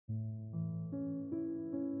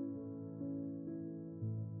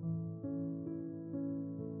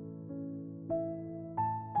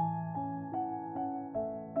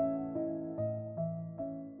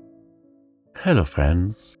Hello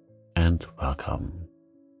friends, and welcome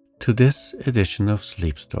to this edition of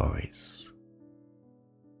Sleep Stories.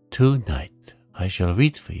 Tonight I shall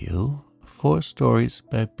read for you 4 stories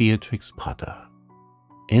by Beatrix Potter,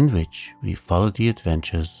 in which we follow the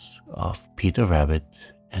adventures of Peter Rabbit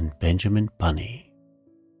and Benjamin Bunny.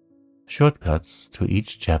 Shortcuts to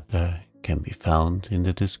each chapter can be found in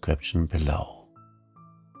the description below.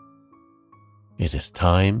 It is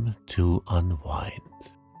time to unwind.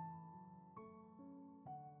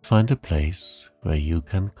 Find a place where you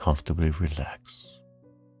can comfortably relax.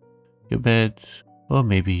 Your bed or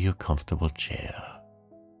maybe your comfortable chair.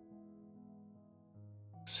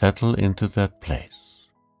 Settle into that place.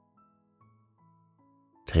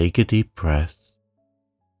 Take a deep breath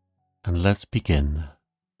and let's begin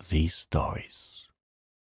these stories.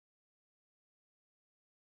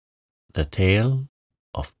 The Tale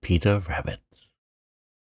of Peter Rabbit.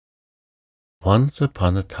 Once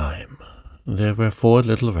upon a time, there were 4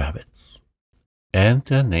 little rabbits, and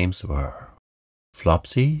their names were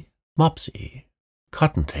Flopsy, Mopsy,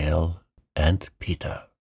 Cottontail, and Peter.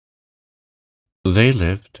 They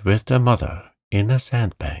lived with their mother in a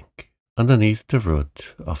sandbank underneath the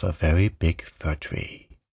root of a very big fir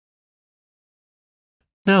tree.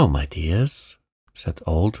 "Now, my dears," said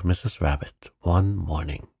old Mrs. Rabbit one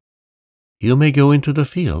morning, "you may go into the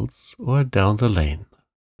fields or down the lane,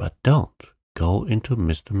 but don't go into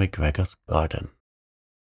Mr. McGregor's garden.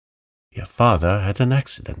 Your father had an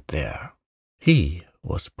accident there. He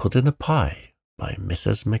was put in a pie by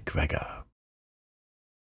Mrs. McGregor.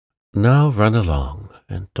 Now run along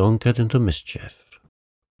and don't get into mischief.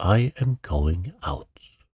 I am going out."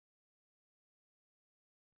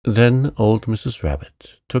 Then old Mrs.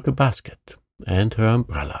 Rabbit took a basket and her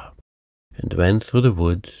umbrella and went through the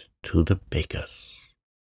wood to the baker's.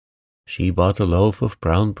 She bought a loaf of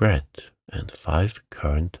brown bread and 5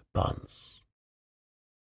 currant buns.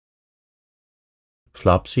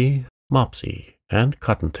 Flopsy, Mopsy, and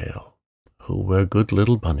Cottontail, who were good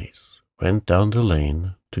little bunnies, went down the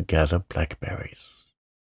lane to gather blackberries.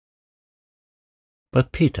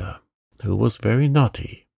 But Peter, who was very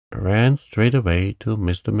naughty, ran straight away to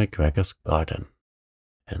Mr. McGregor's garden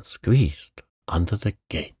and squeezed under the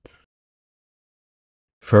gate.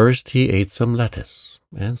 First he ate some lettuce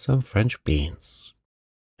and some French beans,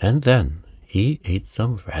 and then he ate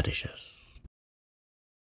some radishes.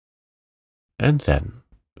 And then,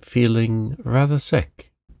 feeling rather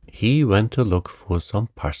sick, he went to look for some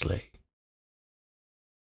parsley.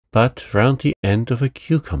 But round the end of a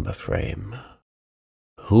cucumber frame,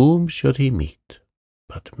 whom should he meet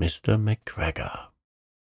but Mr. McGregor?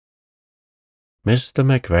 Mr.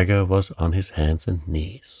 McGregor was on his hands and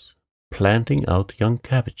knees, planting out young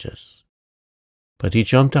cabbages, but he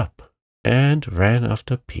jumped up and ran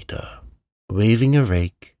after Peter, waving a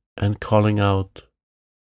rake and calling out,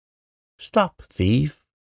 "Stop, thief!"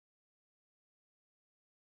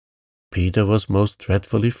 Peter was most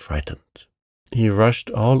dreadfully frightened. He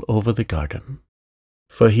rushed all over the garden,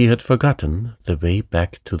 for he had forgotten the way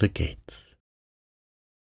back to the gate.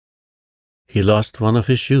 He lost one of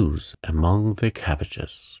his shoes among the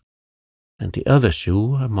cabbages, and the other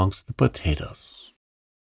shoe amongst the potatoes.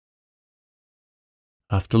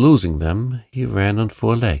 After losing them, he ran on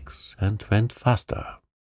 4 legs and went faster,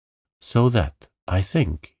 so that I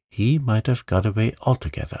think he might have got away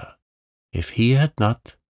altogether if he had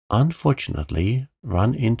not, unfortunately,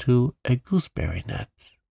 run into a gooseberry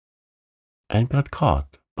net and got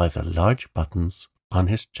caught by the large buttons on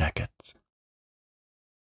his jacket.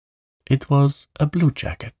 It was a blue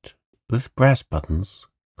jacket with brass buttons,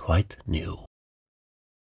 quite new.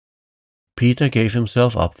 Peter gave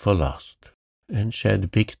himself up for lost and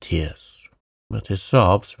shed big tears, but his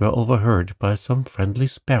sobs were overheard by some friendly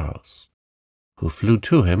sparrows, who flew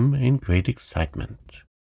to him in great excitement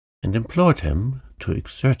and implored him to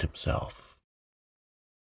exert himself.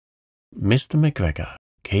 Mr. McGregor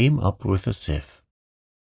came up with a sieve,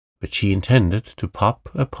 which he intended to pop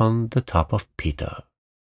upon the top of Peter,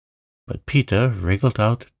 but Peter wriggled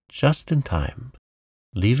out just in time,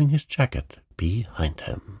 leaving his jacket behind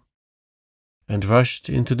him, and rushed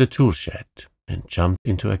into the tool shed and jumped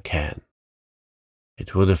into a can.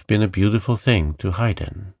 It would have been a beautiful thing to hide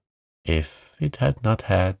in, if it had not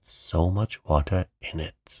had so much water in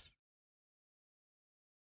it.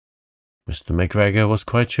 Mr. McGregor was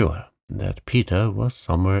quite sure that Peter was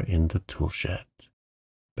somewhere in the tool shed,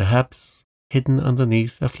 perhaps hidden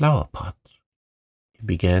underneath a flower pot. He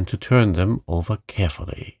began to turn them over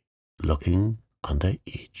carefully, looking under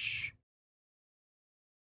each.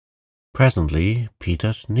 Presently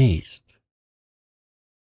Peter sneezed.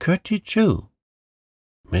 "Kerty-choo!"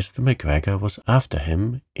 Mr. McGregor was after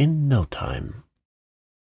him in no time,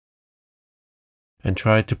 and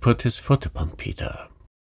tried to put his foot upon Peter,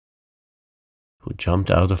 who jumped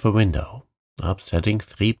out of a window, upsetting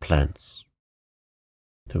 3 plants.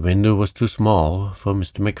 The window was too small for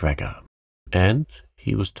Mr. McGregor, and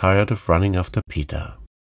he was tired of running after Peter.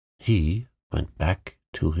 He went back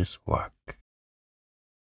to his work.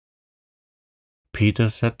 Peter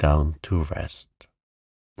sat down to rest.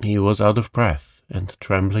 He was out of breath and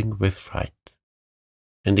trembling with fright,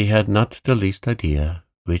 and he had not the least idea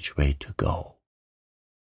which way to go.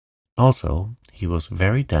 Also, he was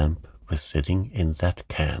very damp with sitting in that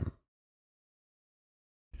can.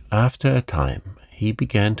 After a time, he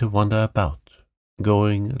began to wander about,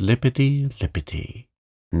 going lippity-lippity,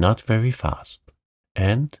 not very fast,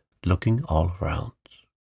 and looking all round.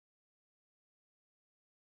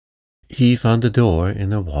 He found a door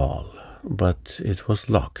in a wall, but it was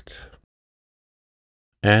locked,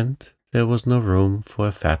 and there was no room for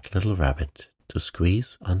a fat little rabbit to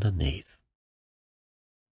squeeze underneath.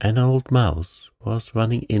 An old mouse was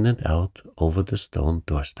running in and out over the stone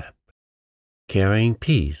doorstep, carrying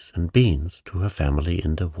peas and beans to her family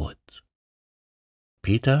in the woods.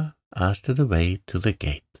 Peter asked her the way to the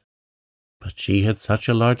gate, but she had such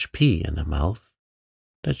a large pea in her mouth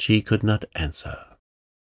that she could not answer.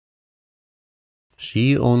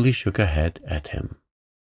 She only shook her head at him.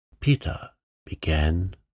 Peter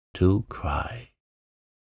began to cry.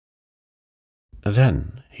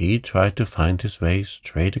 Then he tried to find his way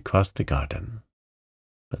straight across the garden,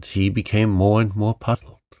 but he became more and more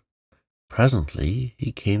puzzled. Presently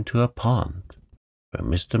he came to a pond where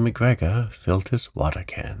Mr. McGregor filled his water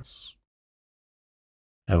cans.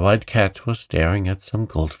 A white cat was staring at some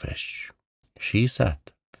goldfish. She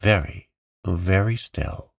sat very, very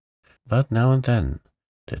still, but now and then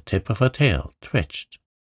the tip of her tail twitched,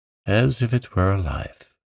 as if it were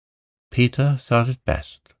alive. Peter thought it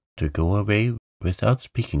best to go away without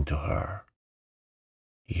speaking to her.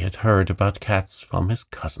 He had heard about cats from his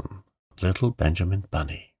cousin, little Banjamin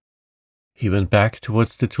Bunny. He went back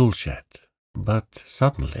towards the tool shed, but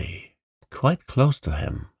suddenly, quite close to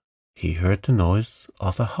him, he heard the noise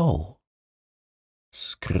of a hoe.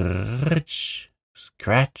 Scratch,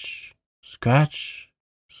 scratch, scratch,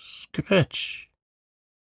 scratch.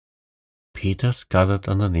 Peter scuttled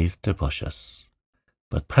underneath the bushes,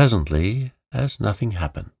 but presently, as nothing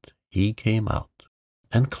happened, he came out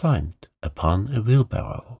and climbed upon a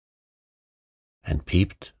wheelbarrow and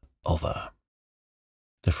peeped over.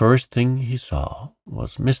 The first thing he saw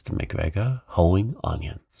was Mr. McGregor hoeing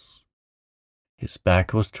onions. His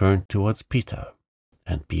back was turned towards Peter,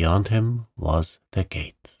 and beyond him was the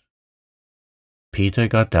gate. Peter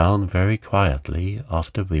got down very quietly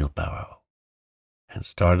off the wheelbarrow and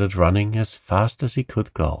started running as fast as he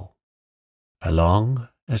could go, along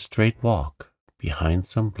a straight walk behind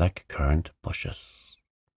some black currant bushes.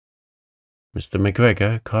 Mr.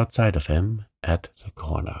 McGregor caught sight of him at the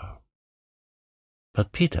corner,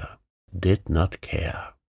 but Peter did not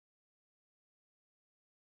care.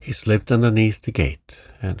 He slipped underneath the gate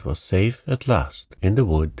and was safe at last in the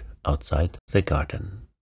wood outside the garden.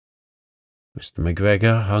 Mr.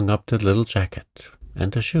 McGregor hung up the little jacket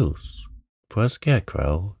and the shoes for a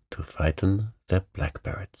scarecrow to frighten the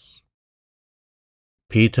blackbirds.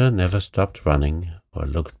 Peter never stopped running or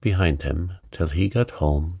looked behind him till he got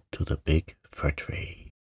home to the big fir tree.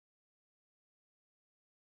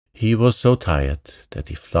 He was so tired that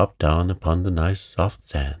he flopped down upon the nice soft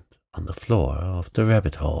sand on the floor of the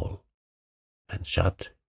rabbit hole and shut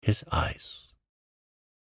his eyes.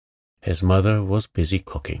 His mother was busy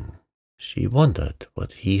cooking. She wondered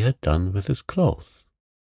what he had done with his clothes.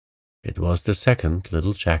 It was the second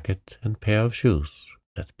little jacket and pair of shoes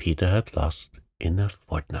that Peter had lost in a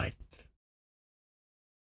fortnight.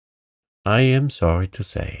 I am sorry to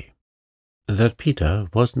say that Peter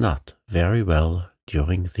was not very well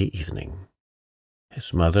during the evening.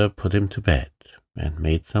 His mother put him to bed and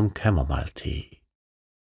made some chamomile tea,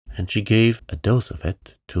 and she gave a dose of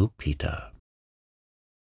it to Peter.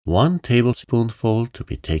 1 tablespoonful to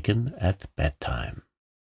be taken at bedtime.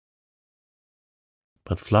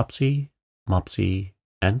 But Flopsy, Mopsy,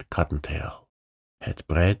 and Cottontail had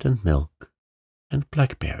bread and milk and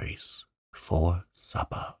blackberries for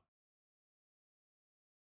supper.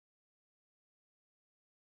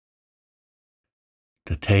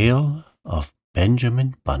 The Tale of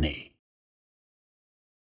Banjamin Bunny.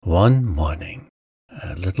 One morning,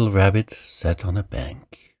 a little rabbit sat on a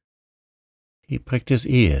bank. He pricked his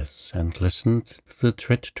ears and listened to the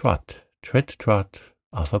trit-trot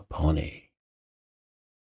of a pony.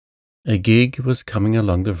 A gig was coming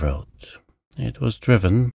along the road. It was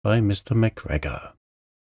driven by Mr. McGregor.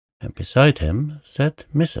 and beside him sat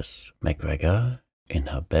Mrs. McGregor in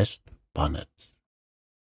her best bonnet.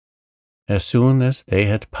 As soon as they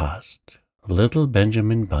had passed, little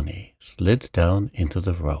Benjamin Bunny slid down into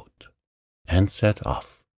the road and set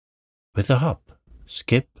off, with a hop,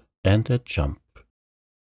 skip, and a jump,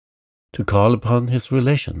 to call upon his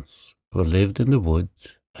relations who lived in the wood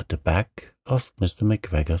at the back of Mr.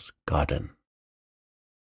 McGregor's garden.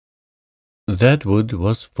 That wood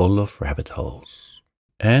was full of rabbit holes,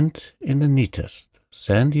 and in the neatest,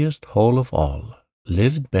 sandiest hole of all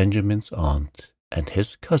lived Benjamin's aunt and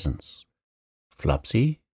his cousins,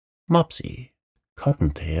 Flopsy, Mopsy,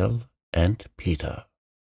 Cottontail, and Peter.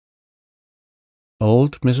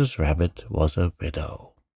 Old Mrs. Rabbit was a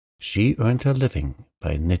widow. She earned her living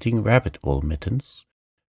by knitting rabbit wool mittens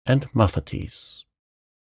and muffatees.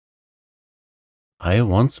 I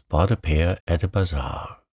once bought a pair at a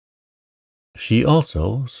bazaar. She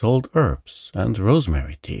also sold herbs and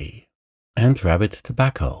rosemary tea and rabbit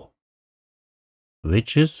tobacco,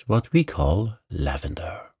 which is what we call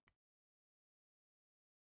lavender.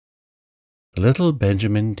 Little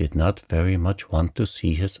Benjamin did not very much want to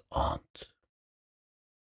see his aunt.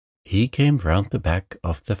 He came round the back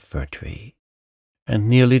of the fir tree and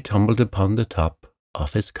nearly tumbled upon the top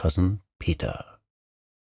of his cousin Peter.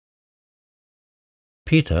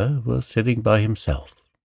 Peter was sitting by himself.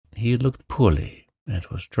 He looked poorly and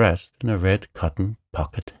was dressed in a red cotton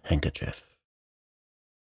pocket handkerchief.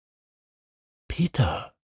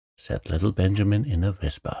 "Peter," said little Benjamin in a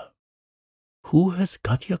whisper, "who has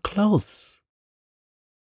got your clothes?"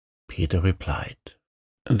 Peter replied,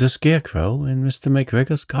 "The scarecrow in Mr.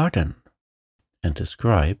 McGregor's garden," and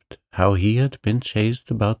described how he had been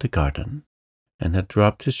chased about the garden and had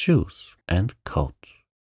dropped his shoes and coat.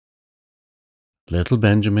 Little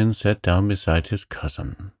Benjamin sat down beside his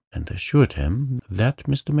cousin and assured him that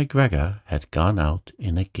Mr. McGregor had gone out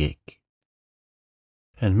in a gig,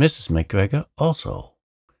 and Mrs. McGregor also,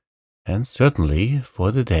 and certainly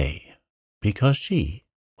for the day, because she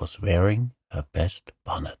was wearing her best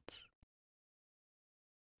bonnet.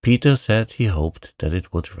 Peter said he hoped that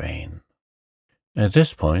it would rain. At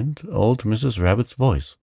this point, old Mrs. Rabbit's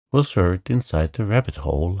voice was heard inside the rabbit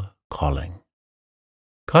hole, calling,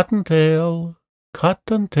 "Cottontail,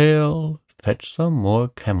 Cottontail, fetch some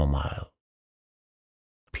more chamomile."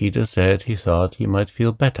 Peter said he thought he might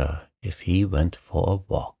feel better if he went for a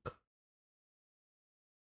walk.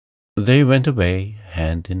 They went away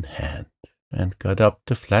hand in hand and got up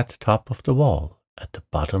the flat top of the wall at the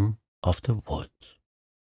bottom of the wood.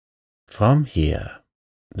 From here,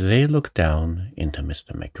 they looked down into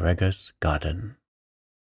Mr. McGregor's garden.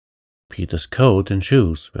 Peter's coat and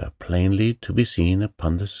shoes were plainly to be seen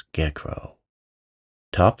upon the scarecrow,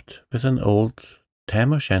 topped with an old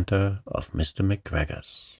tam-o'-shanter of Mr.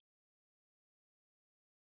 McGregor's.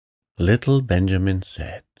 Little Benjamin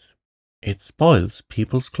said, "It spoils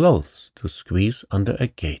people's clothes to squeeze under a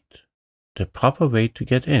gate. The proper way to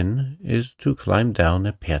get in is to climb down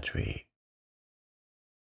a pear tree."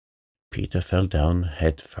 Peter fell down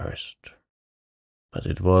head first, but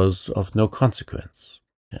it was of no consequence,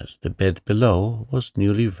 as the bed below was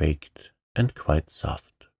newly raked and quite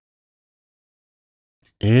soft.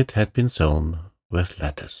 It had been sown with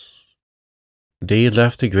lettuce. They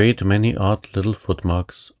left a great many odd little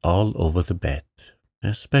footmarks all over the bed,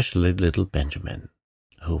 especially little Benjamin,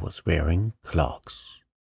 who was wearing clogs.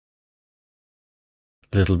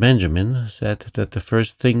 Little Benjamin said that the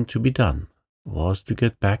first thing to be done was to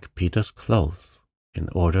get back Peter's clothes, in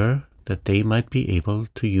order that they might be able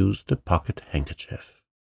to use the pocket handkerchief.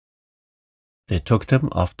 They took them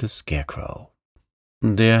off the scarecrow.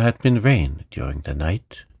 There had been rain during the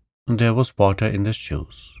night, and there was water in the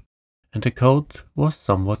shoes, and the coat was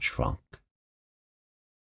somewhat shrunk.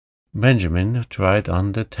 Benjamin tried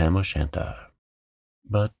on the tam-o'-shanter,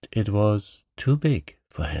 but it was too big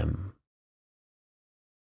for him.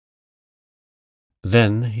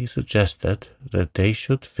 Then he suggested that they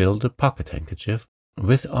should fill the pocket handkerchief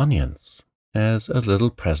with onions as a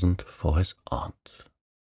little present for his aunt.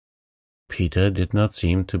 Peter did not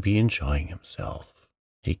seem to be enjoying himself.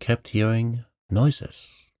 He kept hearing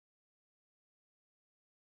noises.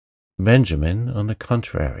 Benjamin, on the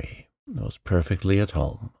contrary, was perfectly at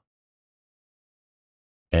home,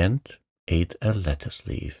 and ate a lettuce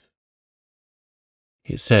leaf.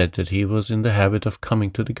 He said that he was in the habit of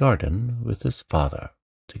coming to the garden with his father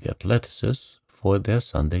to get lettuces for their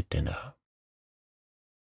Sunday dinner.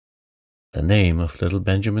 The name of little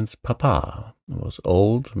Benjamin's papa was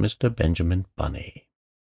old Mr. Benjamin Bunny.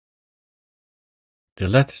 The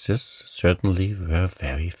lettuces certainly were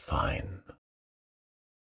very fine.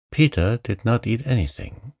 Peter did not eat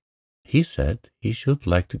anything. he said he should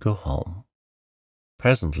like to go home.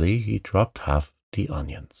 Presently he dropped half the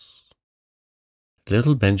onions.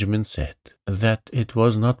 Little Benjamin said that it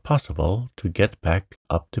was not possible to get back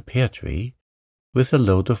up the pear tree with a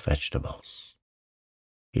load of vegetables.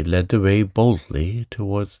 He led the way boldly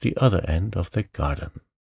towards the other end of the garden.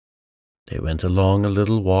 They went along a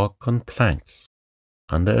little walk on planks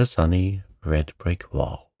under a sunny red brick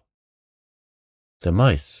wall. The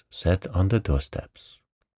mice sat on the doorsteps,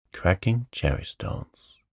 cracking cherry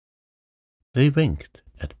stones. They winked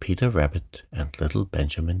at Peter Rabbit and little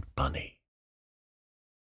Benjamin Bunny.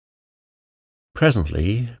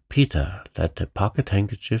 Presently Peter let the pocket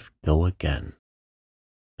handkerchief go again.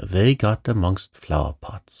 They got amongst flower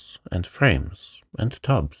pots and frames and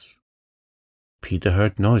tubs. Peter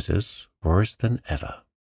heard noises worse than ever.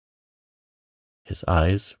 His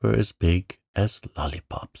eyes were as big as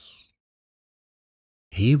lollipops.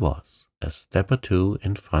 He was a step or two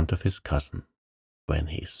in front of his cousin when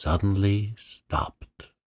he suddenly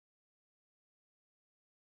stopped.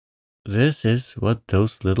 This is what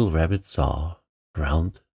those little rabbits saw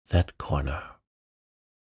round that corner.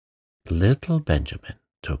 Little Benjamin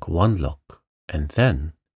took one look, and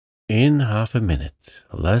then, in half a minute,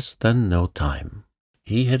 less than no time,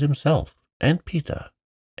 he hid himself and Peter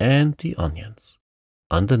and the onions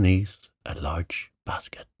underneath a large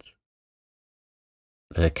basket.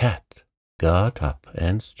 The cat got up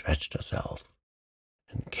and stretched herself,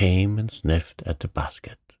 and came and sniffed at the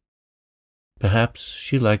basket. Perhaps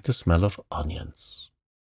she liked the smell of onions.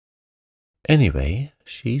 Anyway,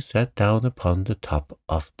 she sat down upon the top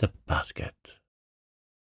of the basket.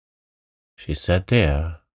 She sat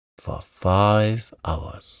there for 5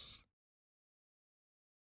 hours.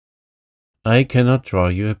 I cannot draw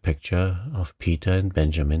you a picture of Peter and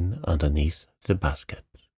Benjamin underneath the basket,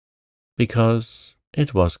 because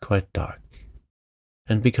it was quite dark,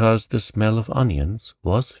 and because the smell of onions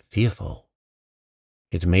was fearful.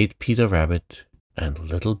 It made Peter Rabbit and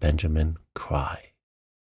little Benjamin cry.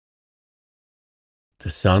 The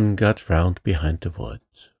sun got round behind the wood,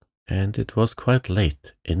 and it was quite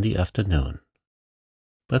late in the afternoon.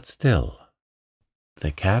 But still,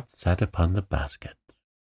 the cat sat upon the basket.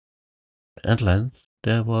 At length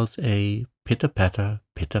there was a pitter-patter,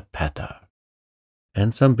 pitter-patter,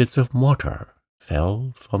 and some bits of mortar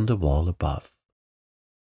fell from the wall above.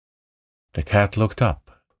 The cat looked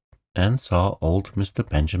up and saw old Mr.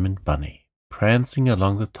 Benjamin Bunny prancing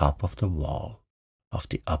along the top of the wall of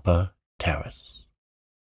the upper terrace.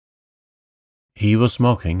 He was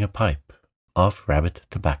smoking a pipe of rabbit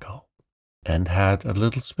tobacco and had a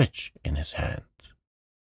little switch in his hand.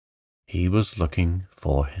 He was looking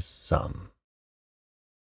for his son.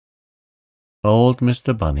 Old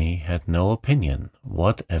Mr. Bunny had no opinion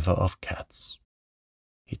whatever of cats.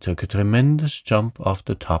 He took a tremendous jump off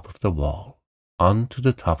the top of the wall onto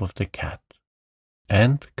the top of the cat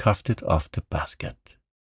and cuffed it off the basket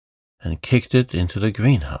and kicked it into the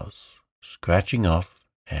greenhouse, scratching off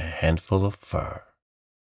a handful of fur.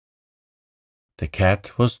 The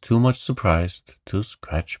cat was too much surprised to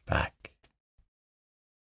scratch back.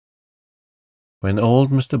 When old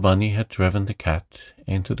Mr. Bunny had driven the cat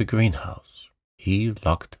into the greenhouse, he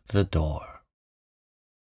locked the door.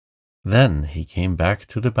 Then he came back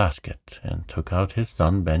to the basket and took out his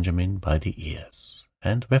son Benjamin by the ears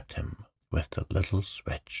and whipped him with the little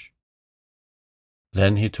switch.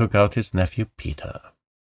 Then he took out his nephew Peter.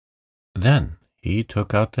 Then he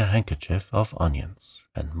took out the handkerchief of onions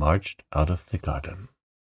and marched out of the garden.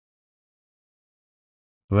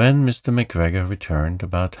 When Mr. McGregor returned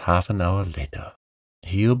about half an hour later,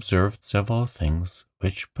 he observed several things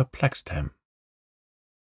which perplexed him.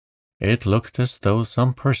 It looked as though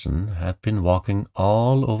some person had been walking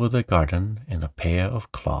all over the garden in a pair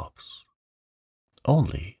of clogs.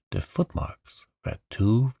 Only the footmarks were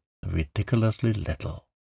too ridiculously little.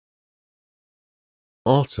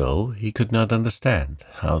 Also, he could not understand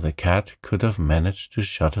how the cat could have managed to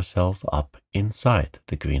shut herself up inside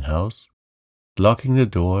the greenhouse, locking the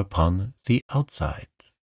door upon the outside.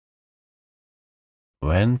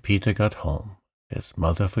 When Peter got home, his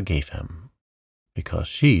mother forgave him, because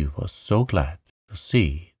she was so glad to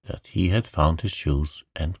see that he had found his shoes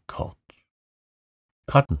and coat.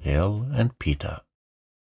 Cottontail and Peter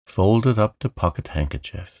folded up the pocket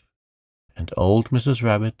handkerchief, and old Mrs.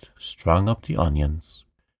 Rabbit strung up the onions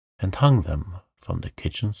and hung them from the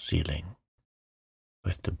kitchen ceiling,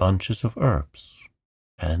 with the bunches of herbs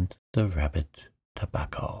and the rabbit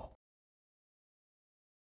tobacco.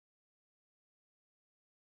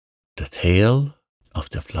 The Tale of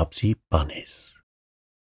the Flopsy Bunnies.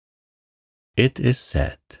 It is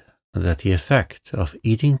said that the effect of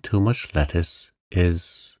eating too much lettuce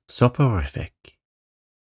is soporific.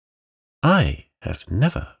 I have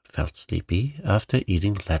never felt sleepy after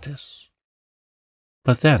eating lettuce.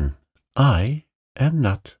 But then, I am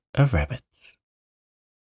not a rabbit.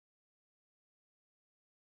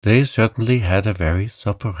 They certainly had a very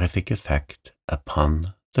soporific effect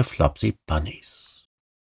upon the Flopsy Bunnies.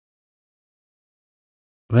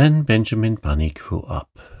 When Benjamin Bunny grew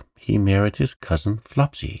up, he married his cousin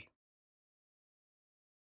Flopsy.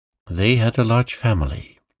 They had a large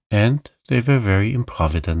family, and they were very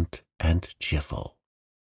improvident and cheerful.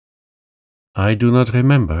 I do not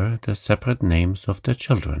remember the separate names of their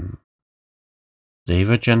children. They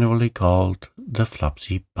were generally called the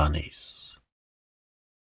Flopsy Bunnies.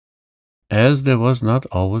 As there was not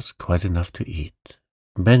always quite enough to eat,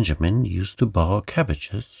 Benjamin used to borrow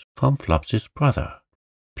cabbages from Flopsy's brother,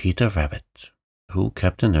 Peter Rabbit, who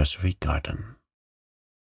kept a nursery garden.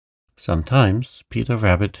 Sometimes Peter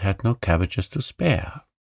Rabbit had no cabbages to spare.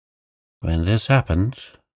 When this happened,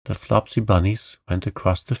 the Flopsy Bunnies went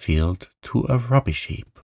across the field to a rubbish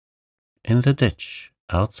heap in the ditch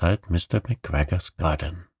outside Mr. McGregor's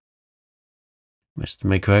garden. Mr.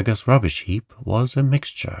 McGregor's rubbish heap was a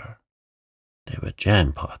mixture. There were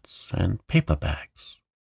jam pots and paper bags,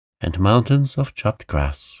 and mountains of chopped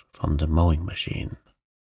grass from the mowing machine,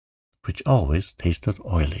 which always tasted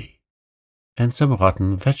oily, and some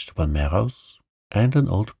rotten vegetable marrows, and an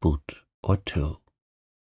old boot or two.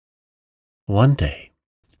 One day,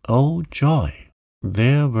 oh joy,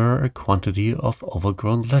 there were a quantity of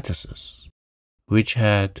overgrown lettuces, which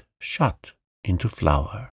had shot into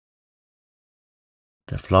flower.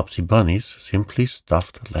 The Flopsy Bunnies simply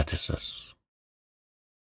stuffed lettuces.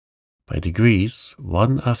 By degrees,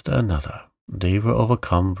 one after another, they were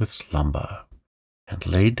overcome with slumber, and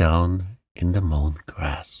lay down in the mown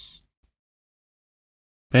grass.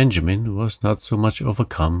 Benjamin was not so much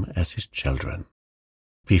overcome as his children.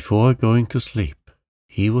 Before going to sleep,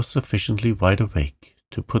 he was sufficiently wide awake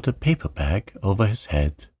to put a paper bag over his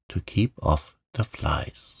head to keep off the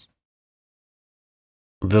flies.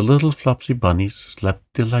 The little Flopsy Bunnies slept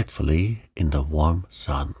delightfully in the warm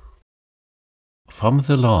sun. From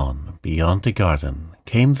the lawn beyond the garden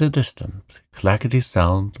came the distant, clackety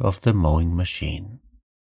sound of the mowing machine.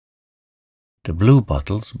 The blue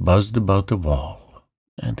bottles buzzed about the wall,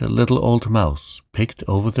 and a little old mouse picked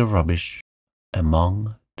over the rubbish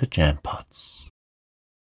among the jam pots.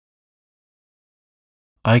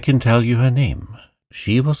 I can tell you her name.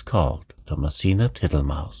 She was called Thomasina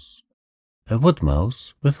Tittlemouse, a wood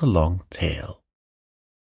mouse with a long tail.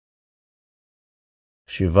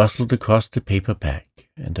 She rustled across the paper bag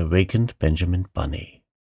and awakened Benjamin Bunny.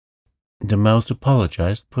 The mouse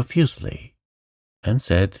apologized profusely and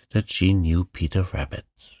said that she knew Peter Rabbit.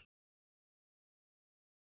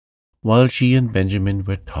 While she and Benjamin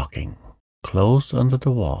were talking, close under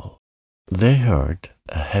the wall, they heard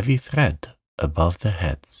a heavy tread above their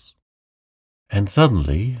heads, and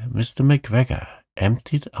suddenly Mr. McGregor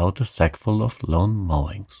emptied out a sackful of lawn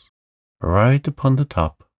mowings right upon the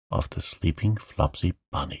top of the sleeping Flopsy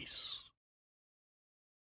Bunnies.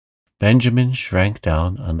 Benjamin shrank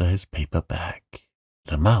down under his paper bag.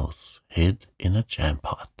 The mouse hid in a jam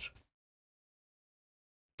pot.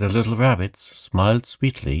 The little rabbits smiled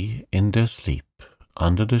sweetly in their sleep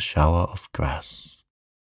under the shower of grass.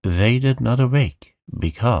 They did not awake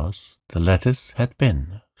because the lettuce had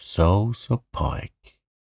been so soporific.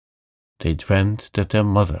 They dreamed that their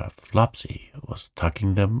mother, Flopsy, was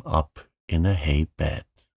tucking them up in a hay bed.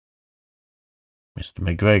 Mr.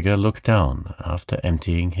 McGregor looked down after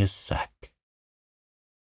emptying his sack.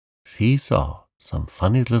 He saw some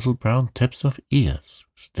funny little brown tips of ears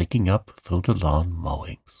sticking up through the lawn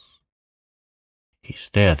mowings. He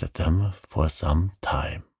stared at them for some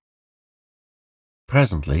time.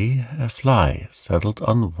 Presently a fly settled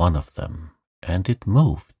on one of them, and it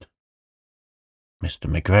moved. Mr.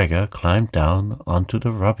 McGregor climbed down onto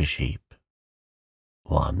the rubbish heap.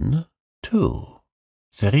 1, 2,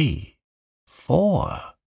 3,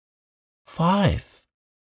 4, 5,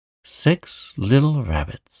 6 little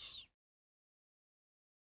rabbits,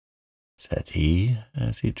 said he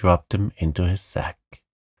as he dropped them into his sack.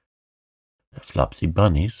 The Flopsy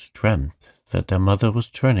Bunnies dreamt that their mother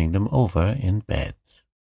was turning them over in bed.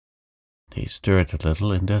 They stirred a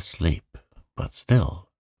little in their sleep, but still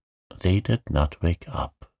they did not wake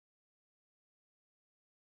up.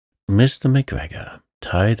 Mr. McGregor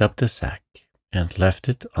tied up the sack and left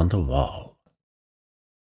it on the wall.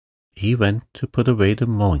 He went to put away the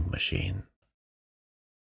mowing machine.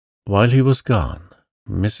 While he was gone,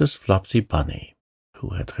 Mrs. Flopsy Bunny,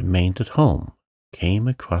 who had remained at home, came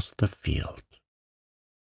across the field.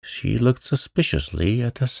 She looked suspiciously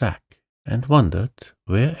at the sack and wondered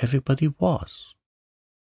where everybody was.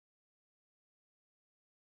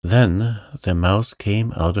 Then the mouse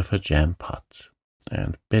came out of her jam pot,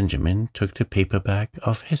 and Benjamin took the paper bag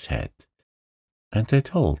off his head, and they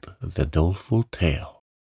told the doleful tale.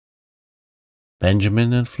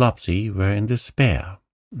 Benjamin and Flopsy were in despair.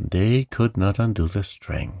 They could not undo the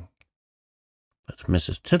string. But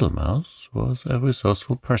Mrs. Tittlemouse was a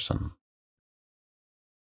resourceful person.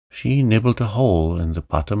 She nibbled a hole in the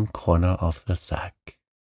bottom corner of the sack.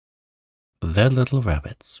 Their little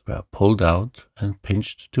rabbits were pulled out and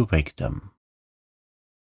pinched to wake them.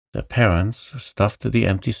 The parents stuffed the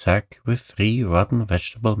empty sack with 3 rotten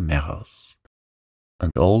vegetable marrows,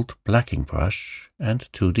 an old blacking brush, and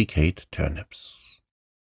 2 decayed turnips.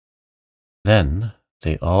 Then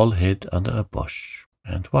they all hid under a bush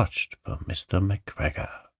and watched for Mr. McGregor.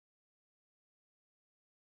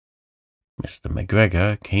 Mr.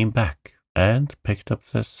 McGregor came back and picked up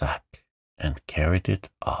the sack and carried it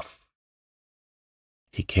off.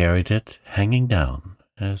 He carried it hanging down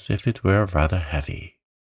as if it were rather heavy.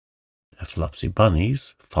 The Flopsy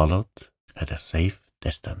Bunnies followed at a safe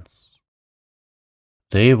distance.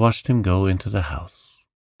 They watched him go into the house,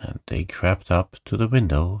 and they crept up to the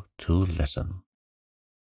window to listen.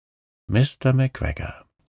 Mr. McGregor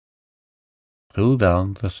threw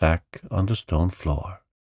down the sack on the stone floor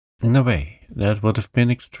in a way that would have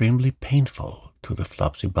been extremely painful to the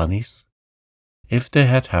Flopsy Bunnies if they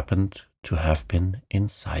had happened to have been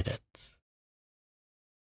inside it.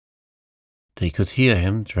 They could hear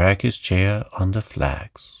him drag his chair on the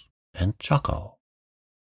flags and chuckle.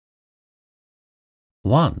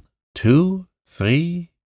 1, 2, 3,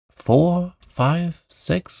 4, 5,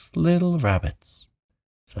 6 little rabbits,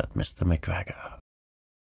 said Mr. McGregor.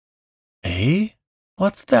 Eh?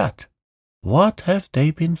 What's that? What have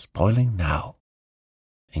they been spoiling now?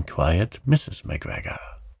 Inquired Mrs. McGregor.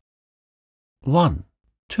 1,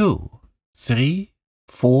 2, 3,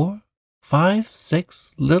 4, 5,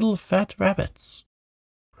 6 little fat rabbits,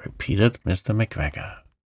 repeated Mr. McGregor,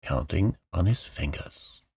 counting on his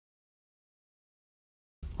fingers.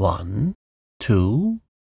 1, 2,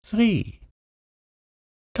 3.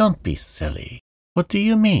 Don't be silly. What do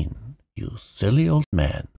you mean, you silly old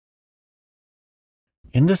man?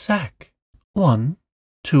 In the sack. 1,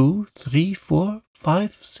 2, 3, 4,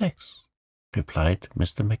 5, 6, replied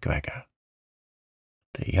Mr. McGregor.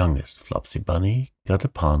 The youngest Flopsy Bunny got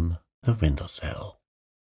upon the windowsill.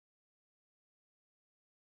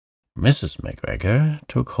 Mrs. McGregor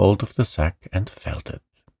took hold of the sack and felt it.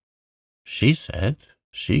 She said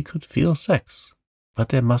she could feel 6, but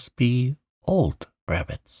there must be old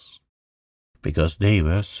rabbits, because they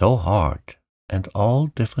were so hard and all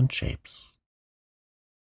different shapes.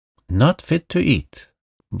 Not fit to eat,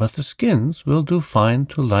 but the skins will do fine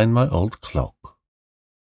to line my old cloak.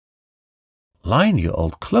 Line your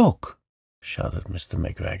old cloak, shouted Mr.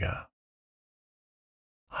 McGregor.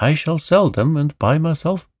 I shall sell them and buy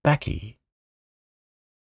myself baccy.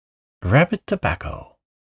 Rabbit tobacco.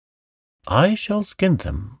 I shall skin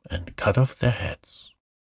them and cut off their heads.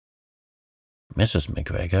 Mrs.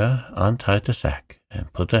 McGregor untied the sack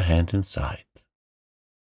and put her hand inside.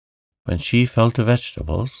 When she felt the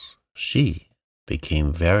vegetables, she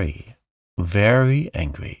became very, very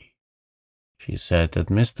angry. She said that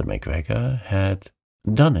Mr. McGregor had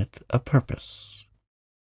done it a purpose.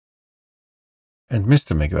 And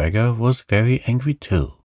Mr. McGregor was very angry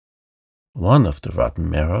too. One of the rotten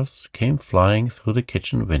marrows came flying through the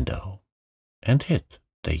kitchen window and hit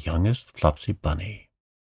the youngest Flopsy Bunny.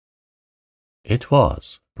 It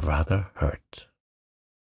was rather hurt.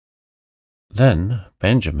 Then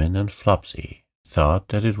Benjamin and Flopsy thought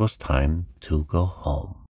that it was time to go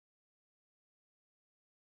home.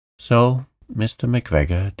 So Mr.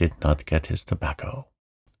 McGregor did not get his tobacco,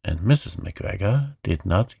 and Mrs. McGregor did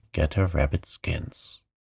not get her rabbit skins.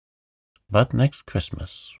 But next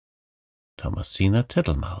Christmas, Thomasina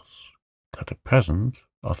Tittlemouse got a present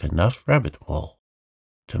of enough rabbit wool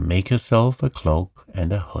to make herself a cloak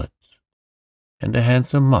and a hood, and a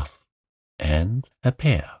handsome muff, and a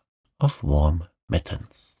pair of warm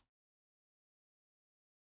mittens.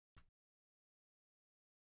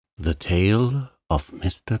 The Tale of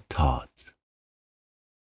Mr. Todd.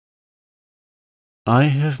 I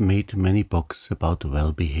have made many books about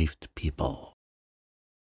well-behaved people.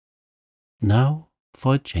 Now,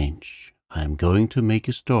 for a change, I am going to make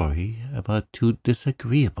a story about 2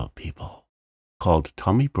 disagreeable people, called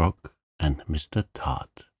Tommy Brook and Mr. Todd.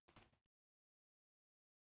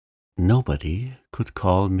 Nobody could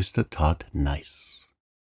call Mr. Todd nice.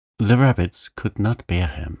 The rabbits could not bear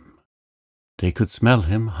him. They could smell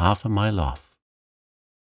him half a mile off.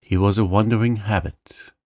 He was a wandering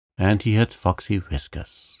habit, and he had foxy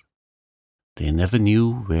whiskers. They never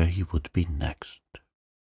knew where he would be next.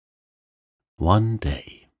 One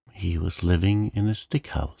day he was living in a stick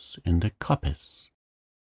house in the coppice,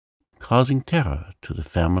 causing terror to the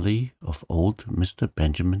family of old Mr.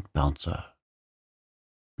 Benjamin Bouncer.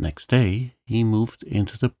 Next day he moved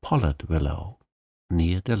into the pollard willow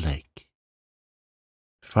near the lake,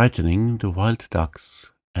 frightening the wild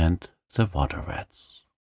ducks and the water rats.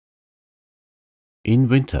 In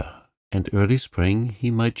winter and early spring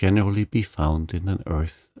he might generally be found in an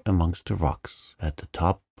earth amongst the rocks at the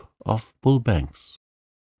top of Bull Banks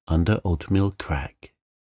under Oatmeal Crag.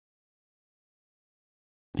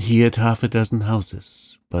 He had half a dozen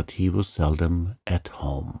houses, but he was seldom at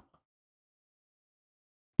home.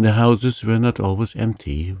 The houses were not always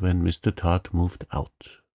empty when Mr. Tod moved out,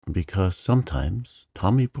 because sometimes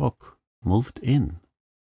Tommy Brock moved in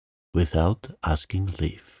without asking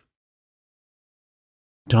leave.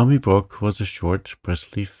 Tommy Brock was a short,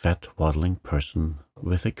 bristly, fat, waddling person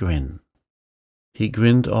with a grin. He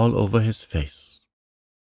grinned all over his face.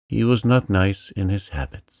 He was not nice in his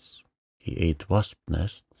habits. He ate wasp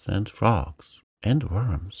nests and frogs and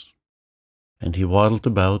worms, and he waddled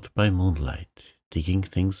about by moonlight, digging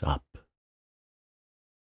things up.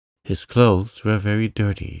 His clothes were very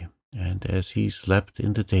dirty, and as he slept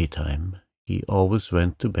in the daytime, he always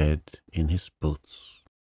went to bed in his boots.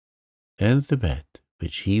 And the bed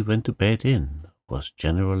which he went to bed in was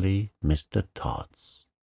generally Mr. Tod's.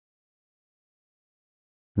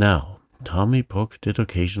 Now, Tommy Brock did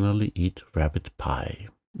occasionally eat rabbit pie,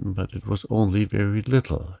 but it was only very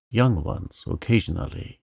little, young ones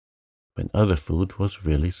occasionally, when other food was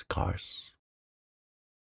really scarce.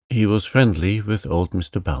 He was friendly with old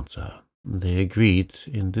Mr. Bouncer. They agreed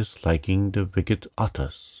in disliking the wicked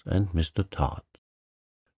otters and Mr. Tod.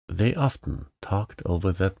 They often talked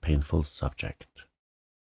over that painful subject.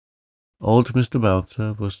 Old Mr.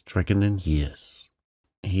 Bouncer was stricken in years.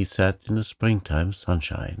 He sat in the springtime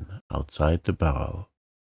sunshine outside the burrow,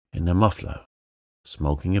 in a muffler,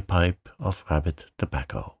 smoking a pipe of rabbit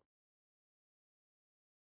tobacco.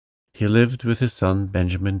 He lived with his son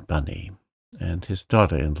Benjamin Bunny and his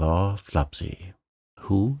daughter-in-law Flopsy,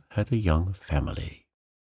 who had a young family.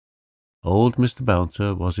 Old Mr.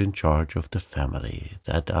 Bouncer was in charge of the family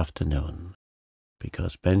that afternoon,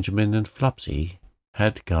 because Benjamin and Flopsy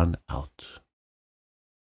had gone out.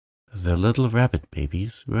 The little rabbit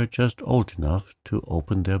babies were just old enough to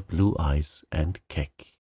open their blue eyes and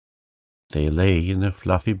kick. They lay in a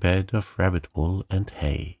fluffy bed of rabbit wool and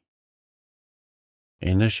hay,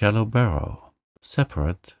 in a shallow burrow,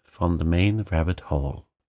 separate from the main rabbit hole.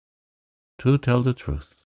 To tell the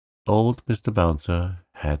truth, old Mr. Bouncer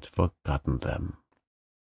had forgotten them.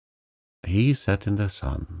 He sat in the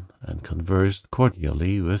sun and conversed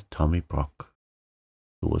cordially with Tommy Brock,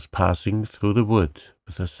 who was passing through the wood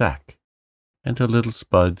with a sack and a little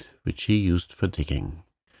spud which he used for digging,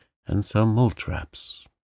 and some mole traps.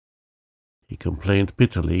 He complained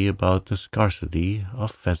bitterly about the scarcity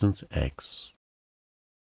of pheasants' eggs,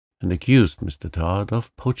 and accused Mr. Tod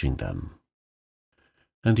of poaching them.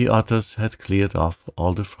 And the otters had cleared off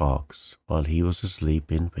all the frogs while he was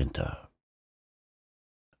asleep in winter.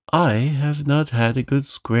 "I have not had a good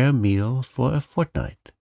square meal for a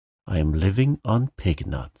fortnight. I am living on pig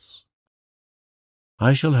nuts.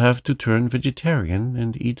 I shall have to turn vegetarian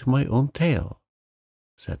and eat my own tail,"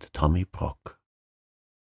 said Tommy Brock.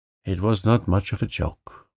 It was not much of a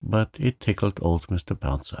joke, but it tickled old Mr.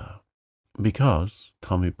 Bouncer, because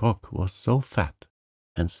Tommy Brock was so fat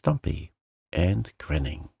and stumpy and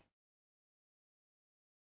grinning.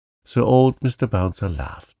 So old Mr. Bouncer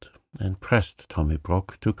laughed and pressed Tommy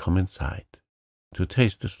Brock to come inside, to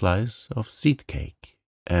taste a slice of seed cake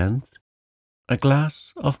and a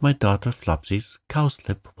glass of my daughter Flopsy's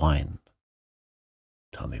cowslip wine.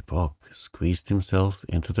 Tommy Brock squeezed himself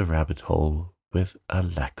into the rabbit hole with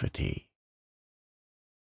alacrity.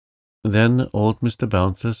 Then old Mr.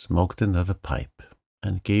 Bouncer smoked another pipe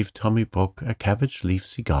and gave Tommy Brock a cabbage leaf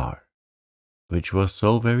cigar, which was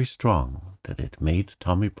so very strong that it made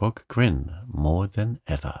Tommy Brock grin more than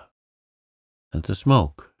ever, and the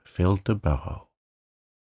smoke filled the burrow.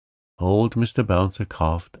 Old Mr. Bouncer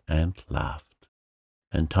coughed and laughed,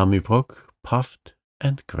 and Tommy Brock puffed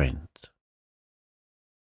and grinned.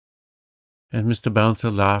 And Mr. Bouncer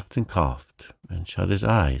laughed and coughed and shut his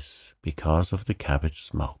eyes because of the cabbage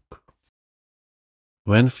smoke.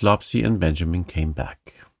 When Flopsy and Benjamin came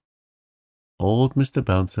back, old Mr.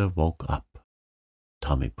 Bouncer woke up.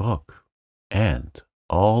 Tommy Brock and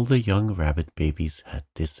all the young rabbit babies had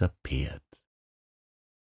disappeared.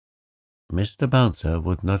 Mr. Bouncer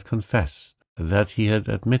would not confess that he had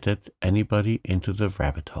admitted anybody into the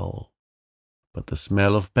rabbit hole, but the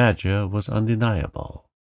smell of badger was undeniable,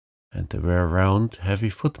 and there were round, heavy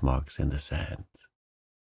footmarks in the sand.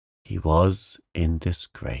 He was in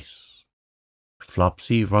disgrace.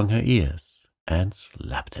 Flopsy wrung her ears and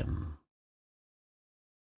slapped him.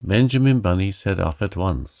 Benjamin Bunny set off at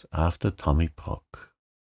once after Tommy Brock.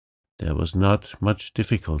 There was not much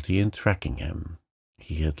difficulty in tracking him.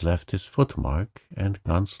 He had left his footmark and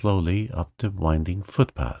gone slowly up the winding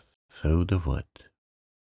footpath through the wood.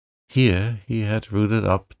 Here he had rooted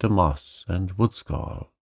up the moss and woodsorrel.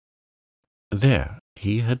 There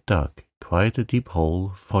he had dug quite a deep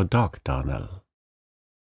hole for dog darnel,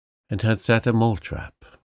 and had set a mole trap.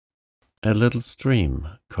 A little stream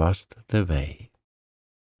crossed the way.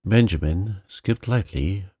 Benjamin skipped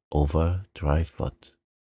lightly over dry foot.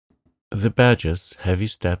 The badger's heavy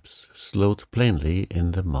steps slowed plainly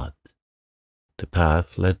in the mud. The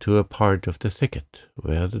path led to a part of the thicket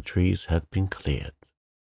where the trees had been cleared.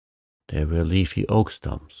 There were leafy oak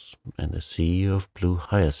stumps and a sea of blue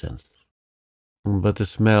hyacinths. But the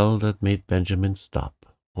smell that made Benjamin stop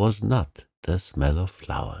was not the smell of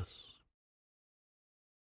flowers.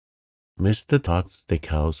 Mr. Tod's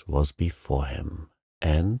steakhouse was before him,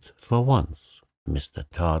 and for once Mr.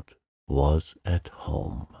 Tod was at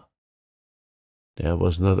home. There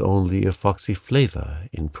was not only a foxy flavor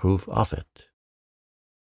in proof of it.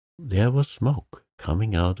 There was smoke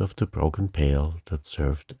coming out of the broken pail that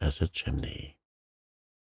served as a chimney.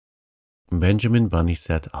 Benjamin Bunny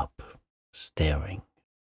sat up, staring.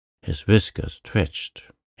 His whiskers twitched.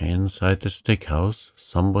 Inside the steakhouse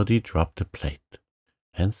somebody dropped a plate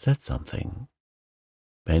and said something.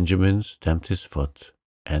 Benjamin stamped his foot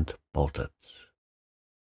and bolted.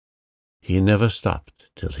 He never stopped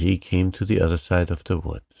till he came to the other side of the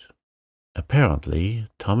wood. Apparently,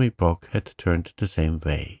 Tommy Brock had turned the same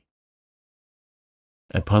way.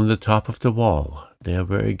 Upon the top of the wall there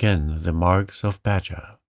were again the marks of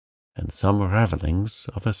badger, and some ravelings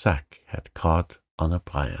of a sack had caught on a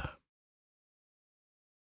briar.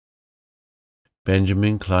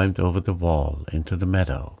 Benjamin climbed over the wall into the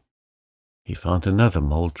meadow. He found another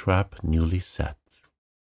mole trap newly set.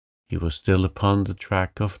 He was still upon the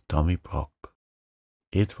track of Tommy Brock.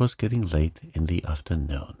 It was getting late in the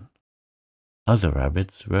afternoon. Other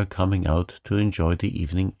rabbits were coming out to enjoy the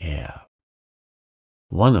evening air.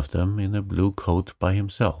 One of them, in a blue coat by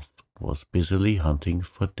himself, was busily hunting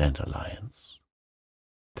for dandelions.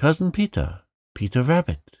 "Cousin Peter, Peter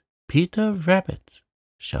Rabbit, Peter Rabbit!"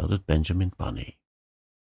 shouted Benjamin Bunny.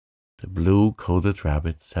 The blue-coated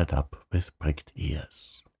rabbit sat up with pricked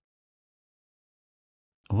ears.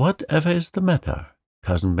 "Whatever is the matter,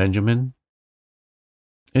 Cousin Benjamin?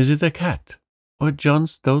 Is it a cat or John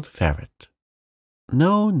Stout ferret?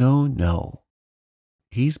 No, no, no.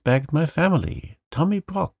 He's bagged my family, Tommy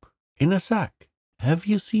Brock, in a sack. Have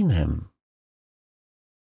you seen him?"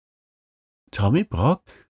 "Tommy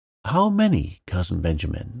Brock? How many, Cousin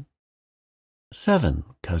Benjamin?"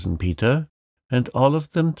 "7, Cousin Peter, and all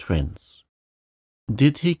of them twins.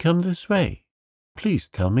 Did he come this way? Please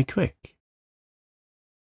tell me quick."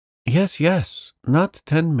 "Yes, yes, not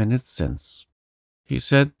 10 minutes since. He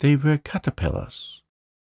said they were caterpillars.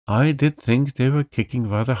 I did think they were kicking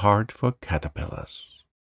rather hard for caterpillars."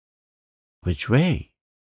 "Which way?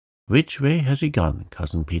 Which way has he gone,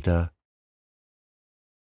 Cousin Peter?"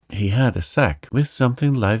 "He had a sack with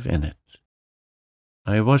something live in it.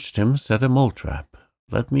 I watched him set a mole trap.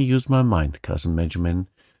 Let me use my mind, Cousin Benjamin.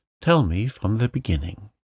 Tell me from the beginning."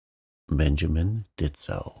 Benjamin did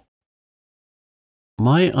so.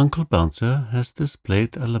 "My Uncle Bouncer has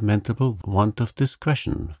displayed a lamentable want of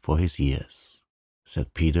discretion for his years,"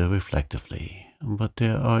 said Peter reflectively, "but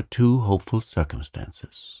there are 2 hopeful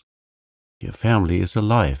circumstances. Your family is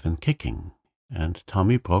alive and kicking, and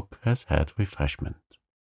Tommy Brock has had refreshment.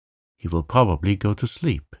 He will probably go to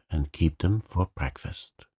sleep and keep them for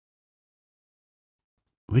breakfast."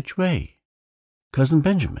 "Which way? Cousin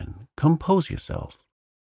Benjamin, compose yourself.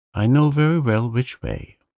 I know very well which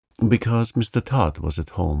way. Because Mr. Tod was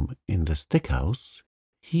at home in the stick-house,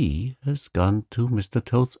 he has gone to Mr.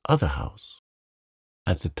 Toad's other house,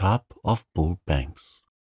 at the top of Bull Banks.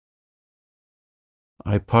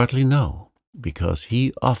 I partly know, because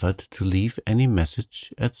he offered to leave any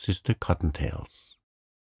message at Sister Cottontail's.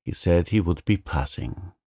 He said he would be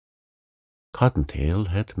passing. Cottontail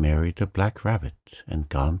had married a black rabbit and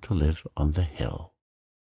gone to live on the hill."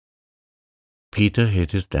 Peter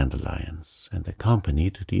hid his dandelions and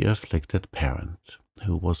accompanied the afflicted parent,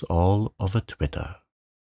 who was all of a twitter.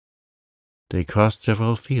 They crossed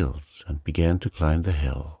several fields and began to climb the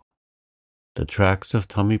hill. The tracks of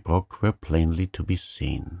Tommy Brock were plainly to be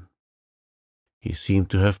seen. He seemed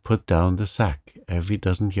to have put down the sack every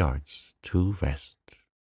dozen yards to rest.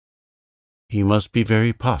 He must be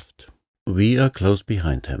very puffed. We are close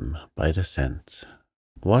behind him by the scent.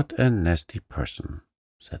 What a nasty person,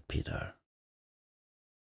 said Peter.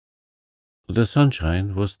 The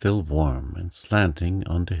sunshine was still warm and slanting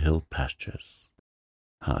on the hill pastures.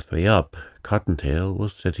 Halfway up, Cottontail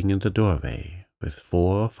was sitting in the doorway, with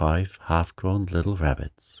 4 or 5 half-grown little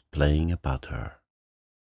rabbits playing about her.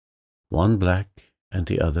 One black and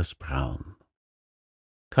the others brown.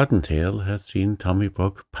 Cottontail had seen Tommy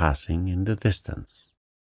Brook passing in the distance.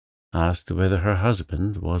 Asked whether her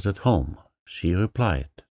husband was at home, she replied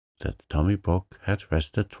that Tommy Brook had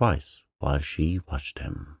rested twice while she watched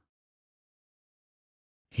him.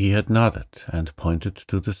 He had nodded and pointed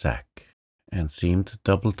to the sack, and seemed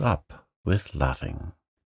doubled up with laughing.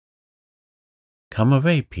 "Come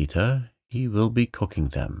away, Peter, he will be cooking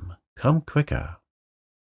them. Come quicker,"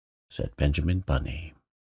 said Benjamin Bunny.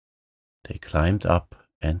 They climbed up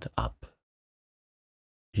and up.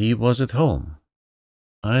 He was at home.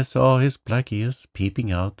 I saw his black ears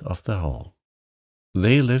peeping out of the hole.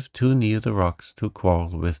 They lived too near the rocks to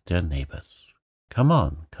quarrel with their neighbors. Come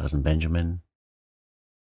on, Cousin Benjamin.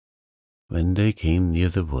 When they came near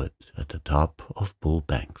the wood at the top of Bull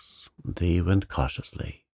Banks, they went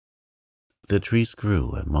cautiously. The trees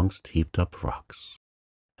grew amongst heaped-up rocks,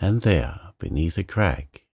 and there, beneath a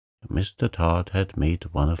crag, Mr. Todd had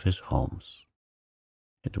made one of his homes.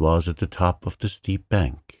 It was at the top of the steep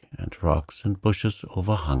bank, and rocks and bushes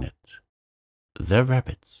overhung it. The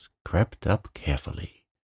rabbits crept up carefully,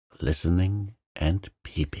 listening and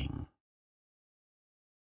peeping.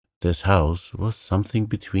 This house was something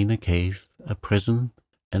between a cave, a prison,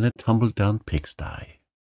 and a tumble-down pigsty.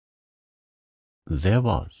 There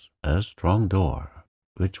was a strong door,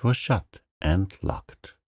 which was shut and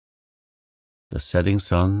locked. The setting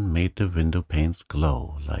sun made the window panes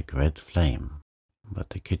glow like red flame,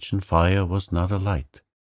 but the kitchen fire was not alight.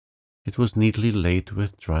 It was neatly laid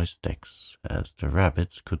with dry sticks, as the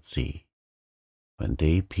rabbits could see when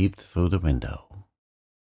they peeped through the window.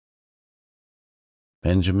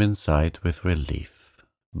 Benjamin sighed with relief,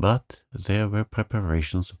 but there were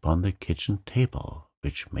preparations upon the kitchen table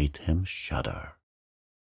which made him shudder.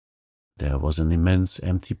 There was an immense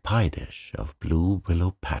empty pie dish of blue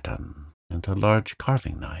willow pattern, and a large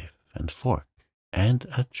carving knife and fork, and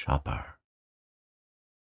a chopper.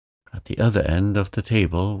 At the other end of the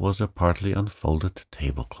table was a partly unfolded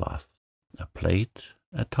tablecloth, a plate,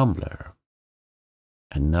 a tumbler,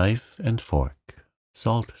 a knife and fork,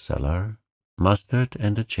 salt cellar, mustard,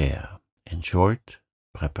 and a chair. In short,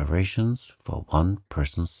 preparations for one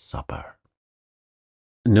person's supper.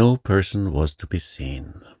 No person was to be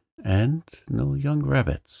seen, and no young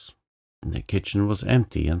rabbits. The kitchen was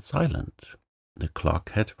empty and silent. The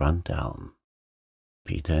clock had run down.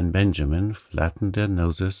 Peter and Benjamin flattened their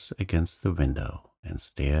noses against the window and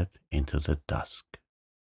stared into the dusk.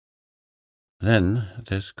 Then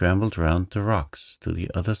they scrambled round the rocks to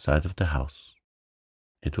the other side of the house.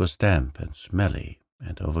 It was damp and smelly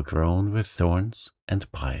and overgrown with thorns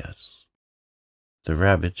and briars. The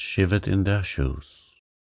rabbits shivered in their shoes.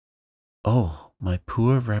 "Oh, my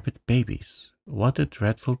poor rabbit babies, what a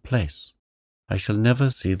dreadful place! I shall never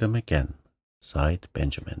see them again," sighed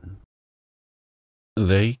Benjamin.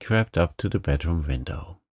 They crept up to the bedroom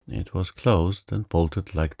window. It was closed and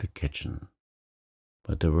bolted like the kitchen,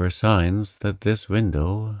 but there were signs that this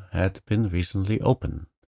window had been recently opened.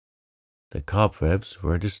 The cobwebs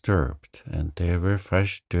were disturbed, and there were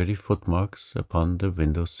fresh dirty footmarks upon the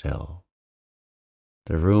window sill.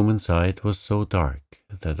 The room inside was so dark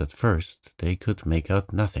that at first they could make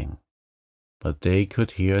out nothing, but they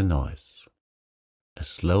could hear a noise, a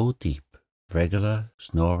slow, deep, regular,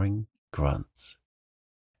 snoring grunt,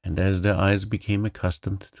 and as their eyes became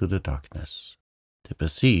accustomed to the darkness, they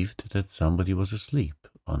perceived that somebody was asleep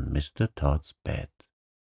on Mr. Todd's bed,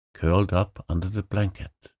 curled up under the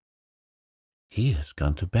blanket. "He has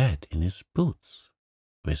gone to bed in his boots,"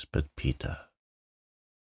 whispered Peter.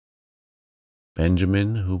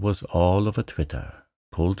 Benjamin, who was all of a twitter,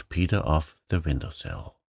 pulled Peter off the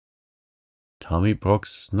windowsill. Tommy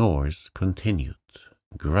Brook's snores continued,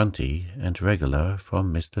 grunty and regular,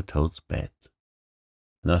 from Mr. Toad's bed.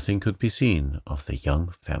 Nothing could be seen of the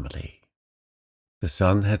young family. The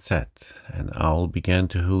sun had set, an owl began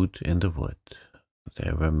to hoot in the wood.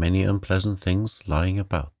 There were many unpleasant things lying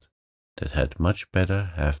about that had much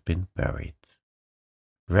better have been buried.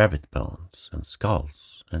 Rabbit bones and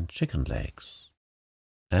skulls and chicken legs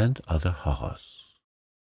and other horrors.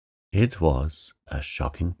 It was a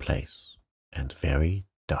shocking place and very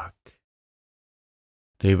dark.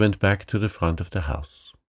 They went back to the front of the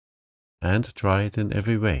house. and tried in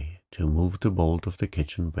every way to move the bolt of the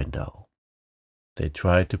kitchen window. They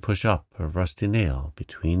tried to push up a rusty nail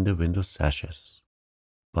between the window sashes,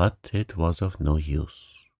 but it was of no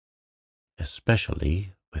use,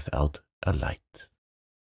 especially without a light.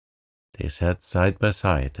 They sat side by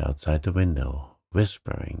side outside the window,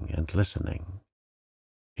 whispering and listening.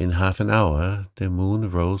 In half an hour the moon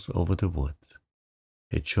rose over the wood.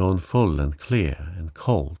 It shone full and clear and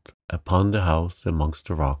cold upon the house amongst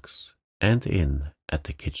the rocks, and in at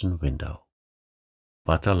the kitchen window.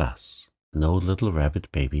 But alas, no little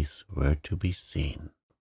rabbit babies were to be seen.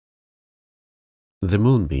 The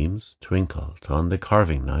moonbeams twinkled on the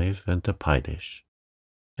carving knife and the pie dish,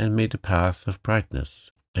 and made a path of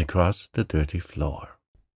brightness across the dirty floor.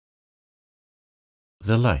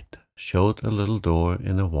 The light showed a little door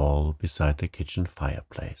in a wall beside the kitchen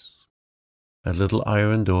fireplace, a little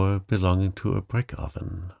iron door belonging to a brick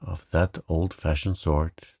oven of that old-fashioned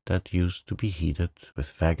sort that used to be heated with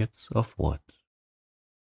faggots of wood.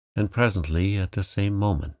 And presently, at the same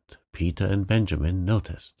moment, Peter and Benjamin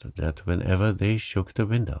noticed that whenever they shook the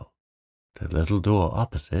window, the little door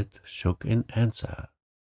opposite shook in answer.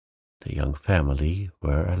 The young family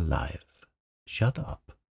were alive, shut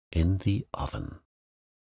up in the oven.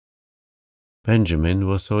 Benjamin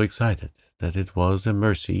was so excited that it was a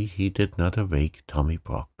mercy he did not awake Tommy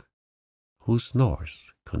Brock, whose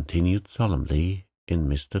snores continued solemnly in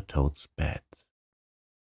Mr. Toad's bed.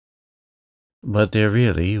 But there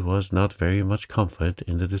really was not very much comfort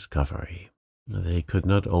in the discovery. They could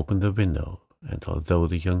not open the window, and although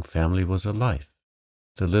the young family was alive,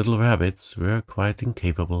 the little rabbits were quite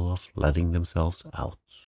incapable of letting themselves out.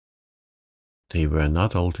 They were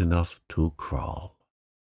not old enough to crawl.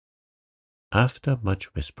 After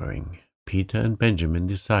much whispering, Peter and Benjamin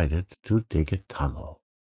decided to dig a tunnel.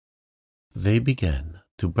 They began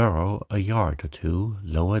to burrow a yard or two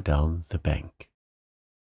lower down the bank.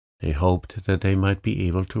 They hoped that they might be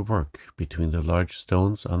able to work between the large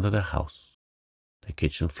stones under the house. The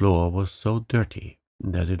kitchen floor was so dirty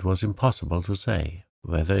that it was impossible to say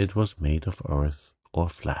whether it was made of earth or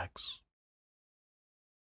flags.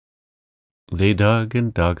 They dug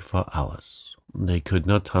and dug for hours. They could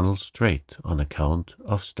not tunnel straight on account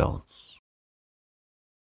of stones.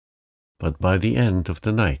 But by the end of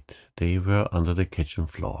the night they were under the kitchen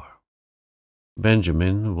floor.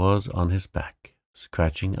 Benjamin was on his back,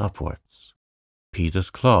 scratching upwards. Peter's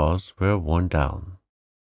claws were worn down.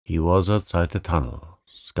 He was outside the tunnel,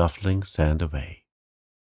 scuffling sand away.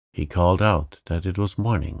 He called out that it was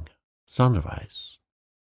morning, sunrise,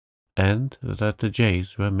 and that the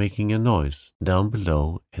jays were making a noise down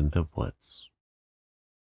below in the woods.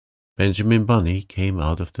 Benjamin Bunny came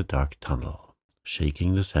out of the dark tunnel,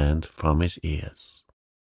 shaking the sand from his ears.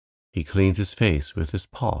 He cleaned his face with his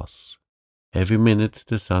paws. Every minute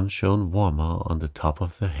the sun shone warmer on the top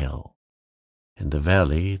of the hill. In the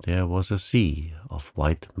valley there was a sea of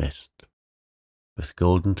white mist, with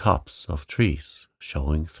golden tops of trees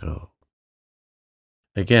showing through.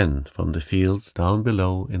 Again from the fields down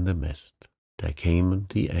below in the mist there came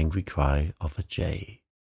the angry cry of a jay,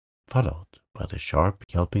 followed by the sharp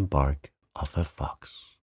yelping bark of a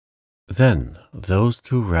fox. Then those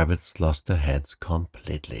two rabbits lost their heads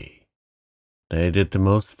completely. They did the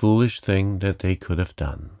most foolish thing that they could have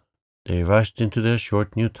done. They rushed into their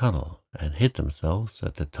short new tunnel and hid themselves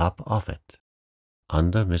at the top of it,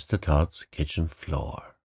 under Mr. Tod's kitchen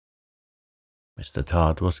floor. Mr.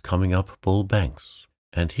 Tod was coming up Bull Banks,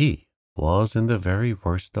 and he was in the very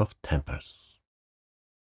worst of tempers.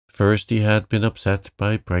 First he had been upset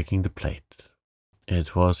by breaking the plate.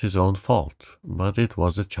 It was his own fault, but it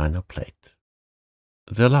was a china plate,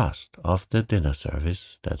 the last of the dinner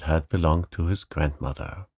service that had belonged to his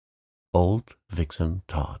grandmother, old Vixen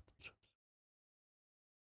Tod.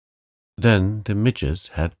 Then the midges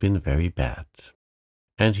had been very bad,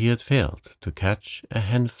 and he had failed to catch a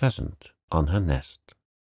hen pheasant on her nest,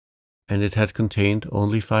 and it had contained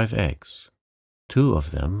only 5 eggs, 2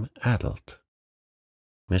 of them addled.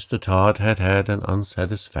 Mr. Tod had had an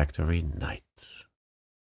unsatisfactory night.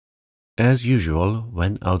 As usual,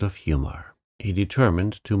 when out of humor, he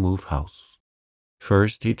determined to move house.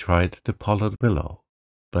 First he tried the pollard willow,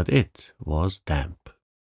 but it was damp,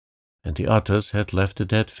 and the otters had left a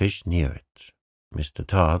dead fish near it. Mr.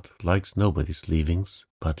 Tod likes nobody's leavings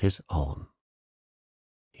but his own.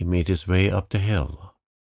 He made his way up the hill.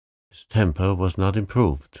 His temper was not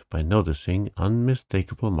improved by noticing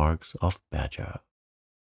unmistakable marks of badger.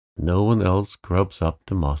 No one else grubs up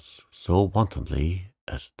the moss so wantonly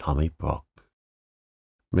as Tommy Brock.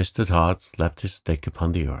 Mr. Tod slapped his stick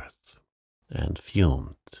upon the earth, and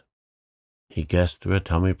fumed. He guessed where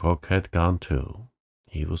Tommy Brock had gone to.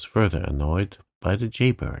 He was further annoyed by the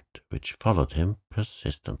jaybird, which followed him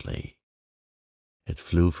persistently. It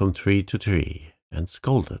flew from tree to tree and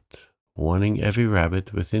scolded, warning every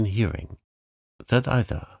rabbit within hearing that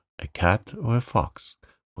either a cat or a fox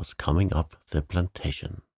was coming up the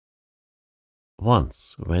plantation.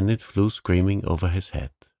 Once, when it flew screaming over his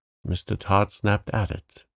head, Mr. Tod snapped at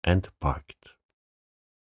it and barked.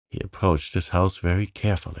 He approached his house very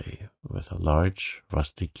carefully with a large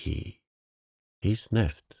rusty key. He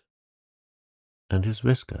sniffed, and his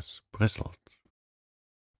whiskers bristled.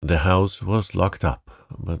 The house was locked up,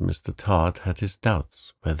 but Mr. Tod had his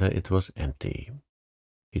doubts whether it was empty.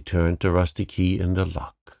 He turned the rusty key in the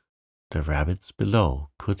lock. The rabbits below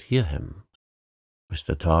could hear him.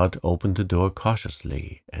 Mr. Tod opened the door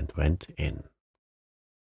cautiously and went in.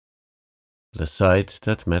 The sight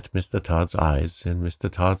that met Mr. Tod's eyes in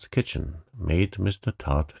Mr. Tod's kitchen made Mr.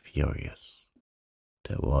 Tod furious.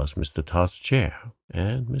 There was Mr. Tod's chair,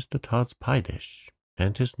 and Mr. Tod's pie dish,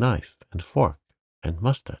 and his knife and fork, and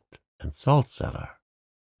mustard and salt cellar,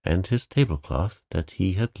 and his tablecloth that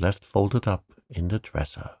he had left folded up in the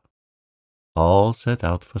dresser, all set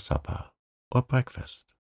out for supper or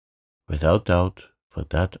breakfast, without doubt for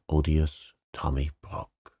that odious Tommy Brock.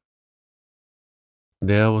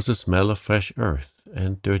 There was a smell of fresh earth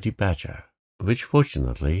and dirty badger, which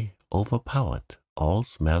fortunately overpowered all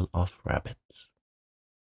smell of rabbits.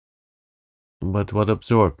 But what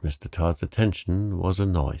absorbed Mr. Tod's attention was a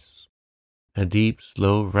noise, a deep,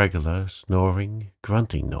 slow, regular, snoring,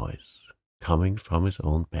 grunting noise, coming from his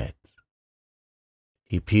own bed.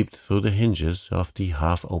 He peeped through the hinges of the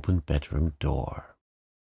half-open bedroom door.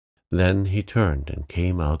 Then he turned and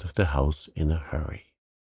came out of the house in a hurry.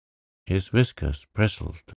 His whiskers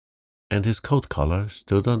bristled, and his coat collar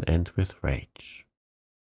stood on end with rage.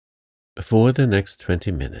 For the next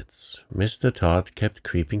 20 minutes, Mr. Tod kept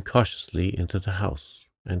creeping cautiously into the house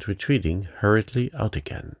and retreating hurriedly out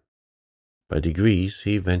again. By degrees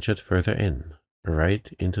he ventured further in,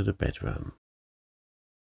 right into the bedroom.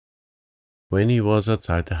 When he was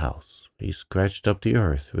outside the house, he scratched up the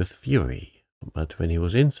earth with fury, but when he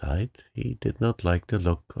was inside, he did not like the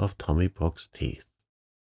look of Tommy Brock's teeth.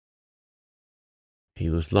 He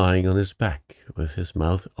was lying on his back with his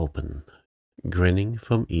mouth open, grinning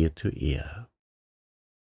from ear to ear.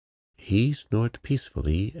 He snored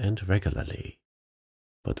peacefully and regularly,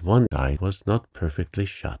 but one eye was not perfectly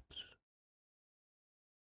shut.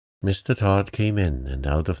 Mr. Tod came in and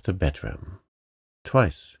out of the bedroom.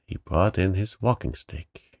 Twice he brought in his walking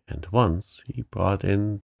stick, and once he brought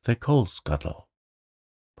in the coal scuttle,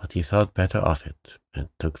 but he thought better of it and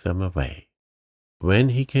took them away. When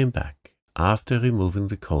he came back, after removing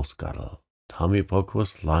the coal scuttle, Tommy Brock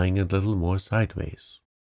was lying a little more sideways,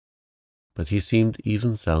 but he seemed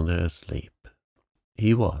even sounder asleep.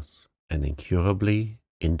 He was an incurably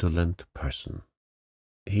indolent person.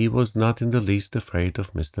 He was not in the least afraid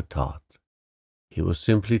of Mr. Tod. He was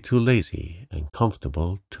simply too lazy and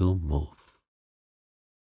comfortable to move.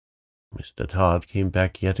 Mr. Tod came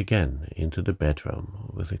back yet again into the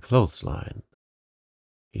bedroom with a clothesline.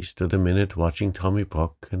 He stood a minute watching Tommy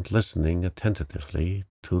Brock and listening attentively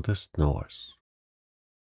to the snores.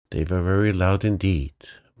 They were very loud indeed,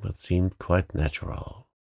 but seemed quite natural.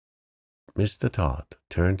 Mr. Tod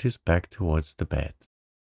turned his back towards the bed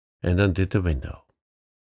and undid the window.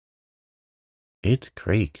 It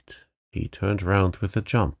creaked. He turned round with a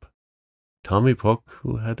jump. Tommy Brock,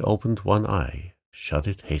 who had opened one eye, shut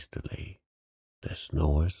it hastily. The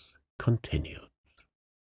snores continued.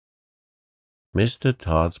 Mr.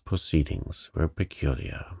 Tod's proceedings were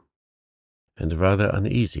peculiar, and rather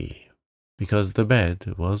uneasy, because the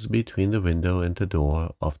bed was between the window and the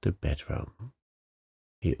door of the bedroom.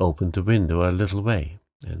 He opened the window a little way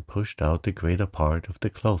and pushed out the greater part of the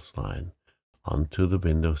clothesline onto the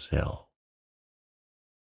window sill.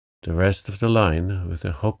 The rest of the line, with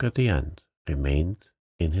a hook at the end, remained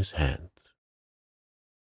in his hand.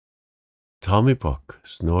 Tommy Brock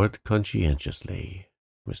snored conscientiously.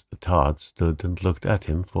 Mr. Tod stood and looked at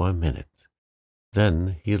him for a minute.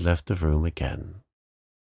 Then he left the room again.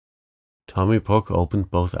 Tommy Brock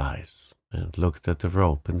opened both eyes and looked at the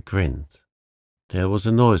rope and grinned. There was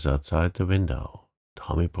a noise outside the window.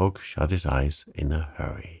 Tommy Brock shut his eyes in a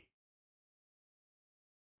hurry.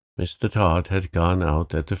 Mr. Tod had gone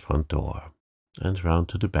out at the front door and round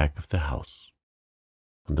to the back of the house.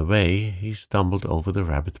 On the way he stumbled over the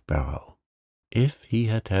rabbit burrow. If he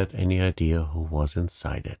had had any idea who was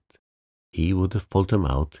inside it, he would have pulled him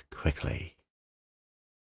out quickly.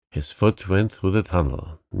 His foot went through the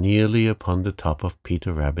tunnel, nearly upon the top of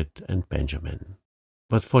Peter Rabbit and Benjamin,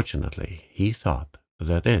 but fortunately he thought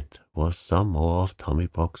that it was some more of Tommy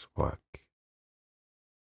Brock's work.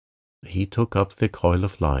 he took up the coil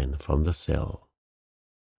of line from the sill,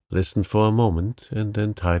 listened for a moment, and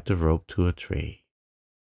then tied the rope to a tree.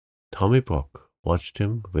 Tommy Brock watched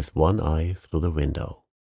him with one eye through the window.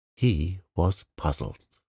 He was puzzled.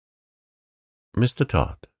 Mr.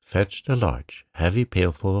 Todd fetched a large, heavy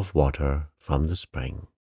pailful of water from the spring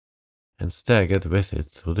and staggered with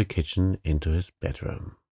it through the kitchen into his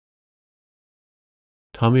bedroom.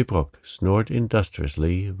 Tommy Brock snored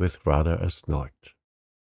industriously with rather a snort.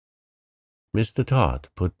 Mr. Todd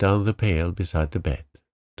put down the pail beside the bed,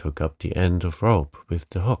 took up the end of rope with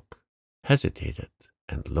the hook, hesitated,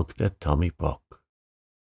 and looked at Tommy Brock.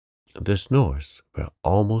 The snores were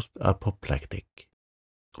almost apoplectic,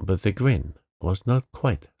 but the grin was not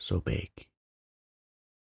quite so big.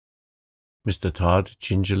 Mr. Todd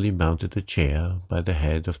gingerly mounted a chair by the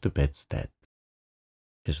head of the bedstead.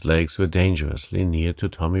 His legs were dangerously near to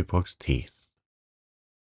Tommy Brock's teeth.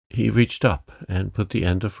 He reached up and put the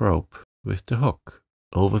end of rope with the hook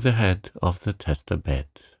over the head of the tester bed,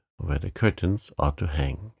 where the curtains ought to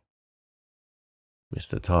hang.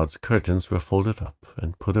 Mr. Todd's curtains were folded up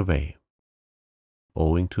and put away,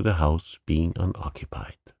 owing to the house being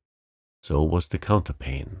unoccupied. So was the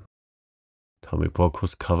counterpane. Tommy Brock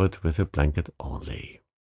was covered with a blanket only.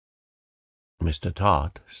 Mr.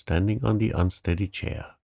 Todd, standing on the unsteady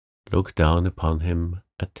chair, looked down upon him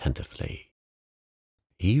attentively.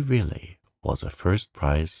 He really was a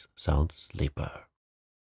first-prize sound sleeper.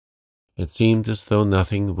 It seemed as though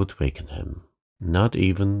nothing would waken him, not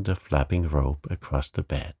even the flapping rope across the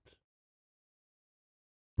bed.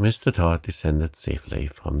 Mr. Todd descended safely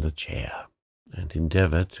from the chair and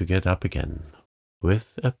endeavored to get up again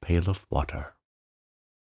with a pail of water.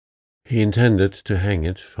 He intended to hang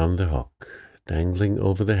it from the hook, dangling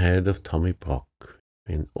over the head of Tommy Brock,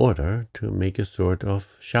 in order to make a sort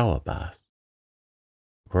of shower bath,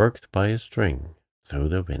 worked by a string through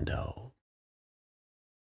the window.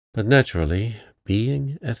 But naturally,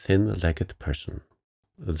 being a thin-legged person,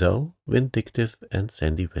 though vindictive and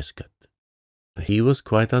sandy-whiskered, he was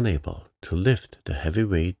quite unable to lift the heavy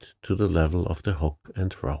weight to the level of the hook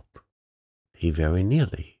and rope. He very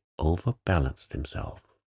nearly overbalanced himself.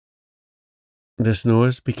 The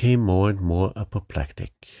snores became more and more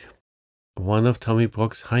apoplectic. One of Tommy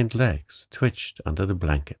Brock's hind legs twitched under the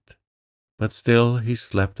blanket, but still he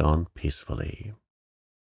slept on peacefully.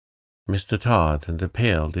 Mr. Todd and the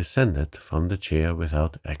pail descended from the chair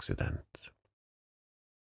without accident.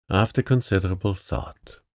 After considerable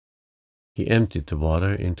thought, he emptied the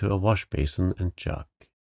water into a wash basin and jug.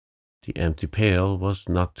 The empty pail was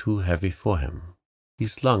not too heavy for him. He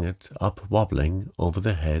slung it up wobbling over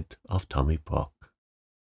the head of Tommy Brock.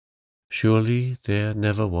 Surely there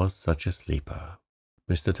never was such a sleeper.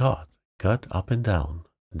 Mr. Todd got up and down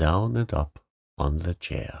and up on the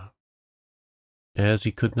chair. As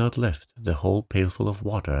he could not lift the whole pailful of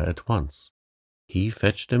water at once, he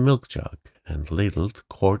fetched a milk jug and ladled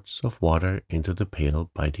quarts of water into the pail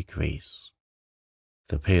by degrees.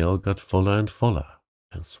 The pail got fuller and fuller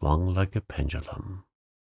and swung like a pendulum.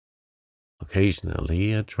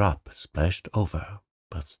 Occasionally a drop splashed over,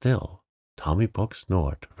 but still Tommy Brock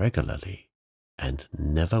snored regularly and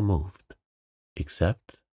never moved,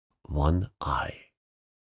 except one eye.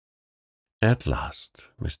 At last,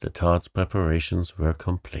 Mr. Todd's preparations were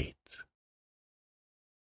complete.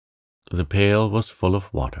 The pail was full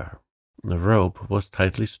of water. The rope was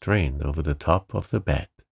tightly strained over the top of the bed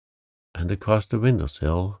and across the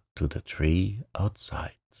windowsill to the tree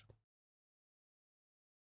outside.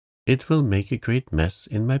 "It will make a great mess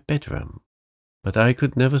in my bedroom, but I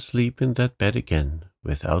could never sleep in that bed again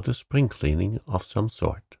without a spring cleaning of some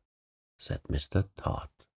sort," said Mr. Todd.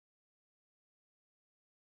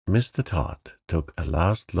 Mr. Todd took a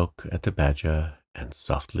last look at the badger and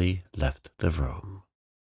softly left the room.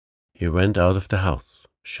 He went out of the house,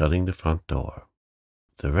 shutting the front door.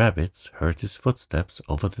 The rabbits heard his footsteps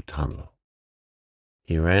over the tunnel.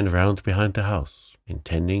 He ran round behind the house,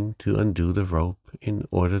 intending to undo the rope in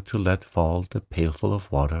order to let fall the pailful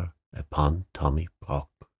of water upon Tommy Brock.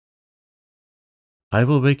 "I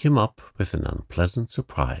will wake him up with an unpleasant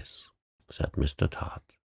surprise," said Mr. Todd.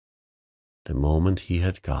 The moment he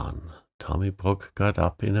had gone, Tommy Brock got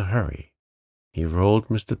up in a hurry. He rolled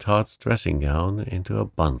Mr. Todd's dressing-gown into a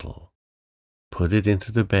bundle, put it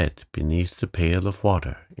into the bed beneath the pail of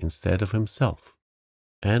water instead of himself,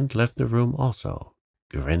 and left the room also,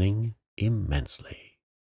 grinning immensely.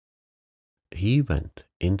 He went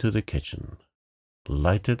into the kitchen,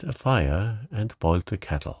 lighted a fire, and boiled the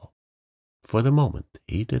kettle. For the moment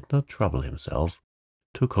he did not trouble himself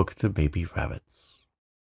to cook the baby rabbits.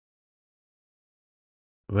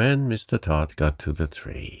 When Mr. Todd got to the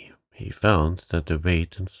tree, he found that the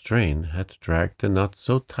weight and strain had dragged the knot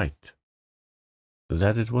so tight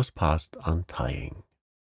that it was past untying.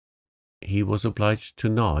 He was obliged to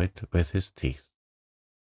gnaw it with his teeth.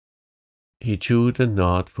 He chewed and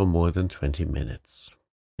gnawed for more than 20 minutes.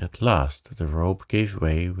 At last the rope gave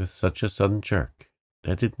way with such a sudden jerk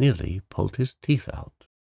that it nearly pulled his teeth out,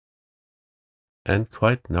 and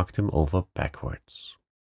quite knocked him over backwards.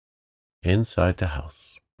 Inside the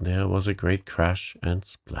house there was a great crash and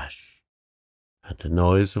splash, and the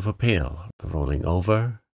noise of a pail rolling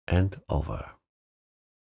over and over.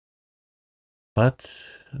 But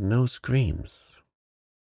no screams.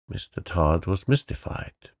 Mr. Todd was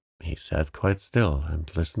mystified. He sat quite still and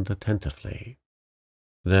listened attentively.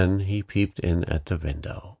 Then he peeped in at the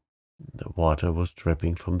window. The water was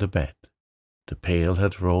dripping from the bed. The pail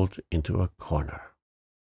had rolled into a corner.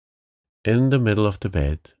 In the middle of the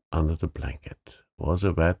bed, under the blanket, was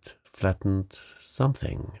a wet, flattened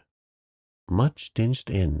something, much tinged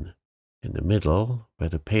in the middle where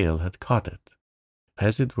the pail had caught it,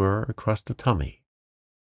 as it were across the tummy.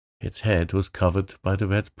 Its head was covered by the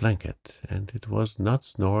wet blanket, and it was not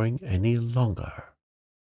snoring any longer.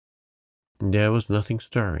 There was nothing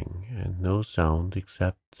stirring, and no sound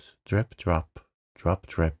except drip, drop, drop,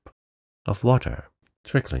 drip of water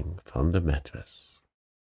trickling from the mattress.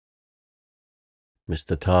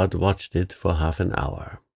 Mr. Todd watched it for half an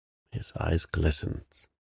hour. His eyes glistened.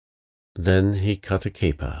 Then he cut a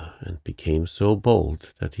caper and became so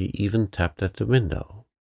bold that he even tapped at the window.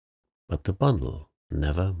 But the bundle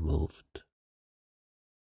never moved.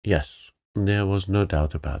 Yes, there was no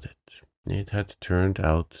doubt about it. It had turned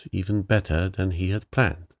out even better than he had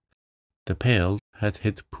planned. The pail had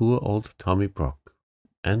hit poor old Tommy Brock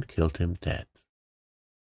and killed him dead.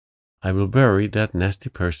 I will bury that nasty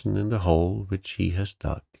person in the hole which he has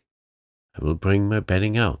dug. I will bring my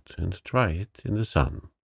bedding out and dry it in the sun,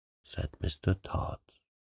 said Mr. Todd.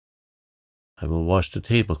 I will wash the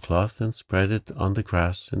tablecloth and spread it on the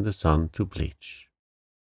grass in the sun to bleach.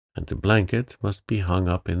 And the blanket must be hung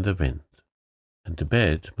up in the wind, and the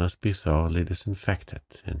bed must be thoroughly disinfected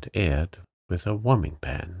and aired with a warming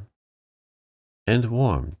pan, and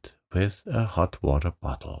warmed with a hot water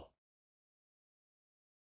bottle.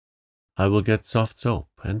 I will get soft soap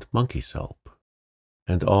and monkey soap,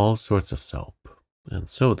 and all sorts of soap, and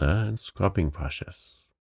soda and scrubbing brushes,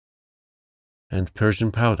 and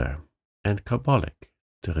Persian powder and carbolic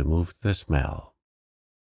to remove the smell.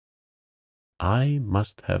 I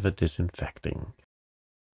must have a disinfecting.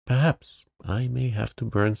 Perhaps I may have to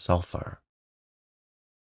burn sulphur.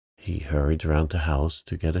 He hurried round the house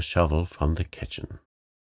to get a shovel from the kitchen.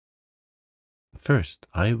 First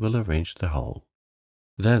I will arrange the hole.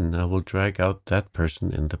 Then I will drag out that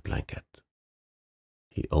person in the blanket.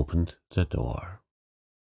 He opened the door.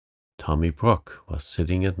 Tommy Brock was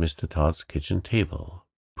sitting at Mr. Todd's kitchen table,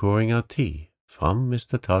 pouring out tea from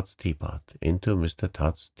Mr. Todd's teapot into Mr.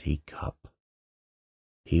 Todd's teacup.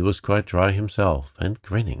 He was quite dry himself and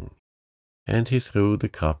grinning, and he threw the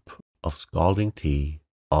cup of scalding tea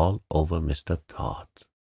all over Mr. Todd.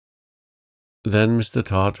 Then Mr.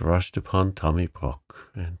 Todd rushed upon Tommy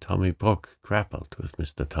Brock, and Tommy Brock grappled with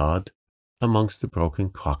Mr. Todd amongst the broken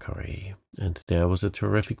crockery, and there was a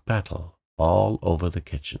terrific battle all over the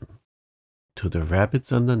kitchen. To the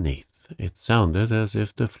rabbits underneath, it sounded as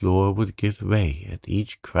if the floor would give way at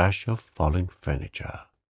each crash of falling furniture.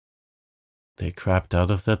 They crept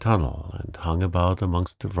out of their tunnel and hung about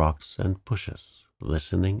amongst the rocks and bushes,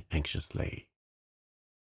 listening anxiously.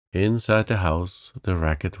 Inside the house the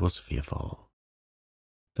racket was fearful.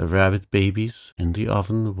 The rabbit babies in the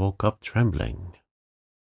oven woke up trembling.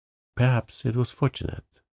 Perhaps it was fortunate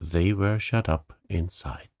they were shut up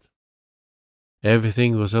inside.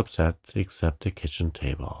 Everything was upset except the kitchen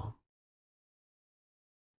table.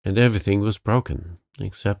 And everything was broken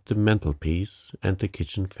except the mantelpiece and the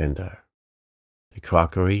kitchen fender. The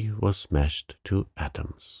crockery was smashed to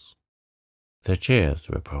atoms. The chairs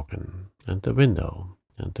were broken, and the window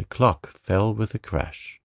and the clock fell with a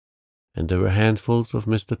crash, and there were handfuls of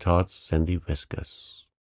Mr. Todd's sandy whiskers.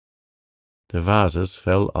 The vases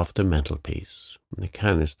fell off the mantelpiece, the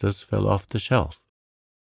canisters fell off the shelf,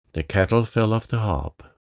 the kettle fell off the hob.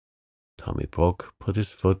 Tommy Brock put his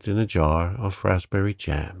foot in a jar of raspberry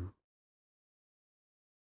jam,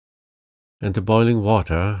 and the boiling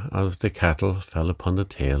water out of the kettle fell upon the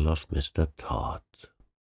tail of Mr. Todd.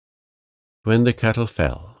 When the kettle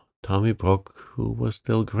fell, Tommy Brock, who was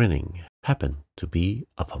still grinning, happened to be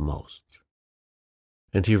uppermost,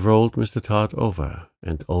 and he rolled Mr. Todd over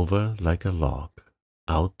and over like a log,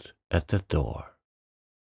 out at the door.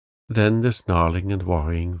 Then the snarling and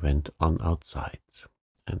worrying went on outside,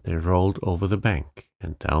 and they rolled over the bank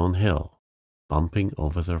and downhill, bumping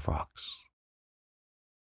over the rocks.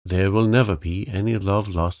 There will never be any love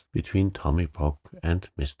lost between Tommy Brook and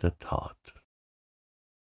Mr. Todd.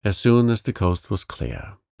 As soon as the coast was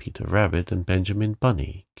clear, Peter Rabbit and Benjamin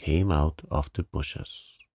Bunny came out of the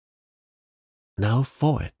bushes. "Now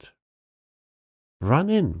for it! Run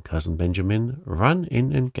in, Cousin Benjamin, run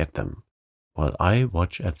in and get them, while I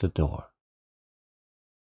watch at the door."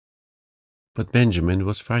 But Benjamin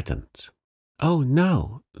was frightened. "Oh,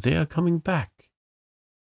 no, they are coming back."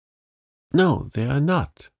 "No, they are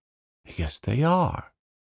not." "Yes, they are."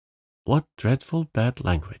 "What dreadful bad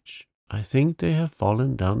language! I think they have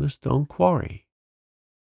fallen down the stone quarry."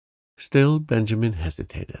 Still Benjamin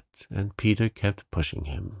hesitated, and Peter kept pushing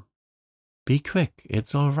him. "Be quick,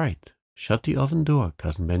 it's all right. Shut the oven door,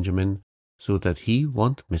 Cousin Benjamin, so that he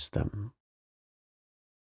won't miss them."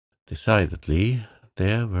 Decidedly,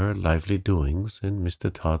 there were lively doings in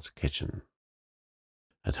Mr. Todd's kitchen.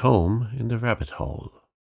 At home in the rabbit hole,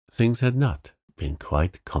 things had not been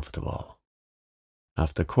quite comfortable.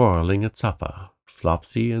 After quarreling at supper,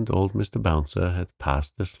 Flopsy and old Mr. Bouncer had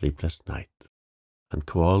passed a sleepless night, and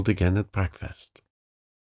quarreled again at breakfast.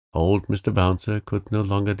 Old Mr. Bouncer could no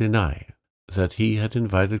longer deny that he had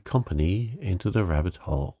invited company into the rabbit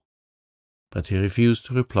hole, but he refused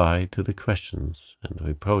to reply to the questions and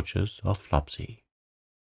reproaches of Flopsy.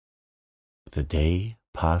 The day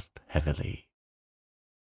passed heavily.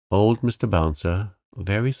 Old Mr. Bouncer,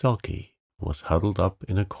 very sulky, was huddled up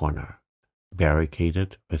in a corner,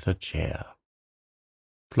 barricaded with a chair.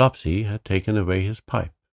 Flopsy had taken away his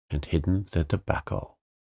pipe and hidden the tobacco.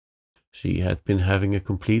 She had been having a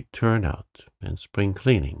complete turn-out and spring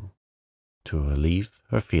cleaning to relieve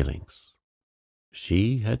her feelings.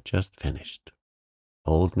 She had just finished.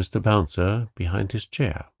 Old Mr. Bouncer, behind his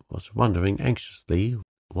chair, was wondering anxiously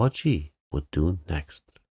what she would do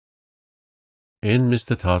next. In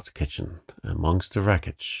Mr. Todd's kitchen, amongst the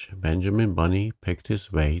wreckage, Benjamin Bunny picked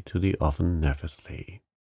his way to the oven nervously.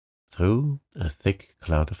 Through a thick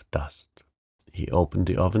cloud of dust, he opened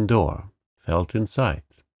the oven door, felt inside,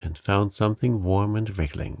 and found something warm and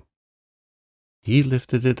wriggling. He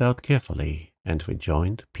lifted it out carefully and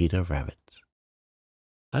rejoined Peter Rabbit.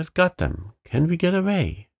 "I've got them. Can we get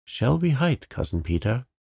away? Shall we hide, Cousin Peter?"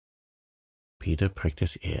 Peter pricked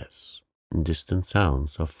his ears. Distant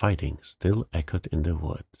sounds of fighting still echoed in the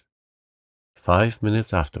wood. 5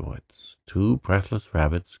 minutes afterwards, 2 breathless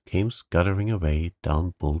rabbits came scuttering away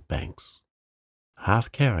down Bull Banks,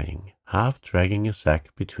 half carrying, half dragging a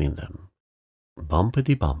sack between them.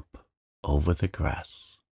 Bumpity-bump over the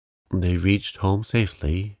grass. They reached home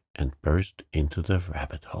safely and burst into the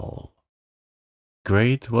rabbit hole.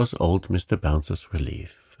 Great was old Mr. Bouncer's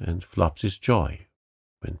relief and Flopsy's joy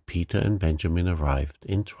when Peter and Benjamin arrived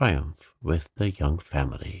in triumph with the young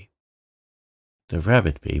family. The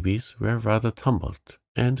rabbit babies were rather tumbled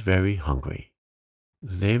and very hungry.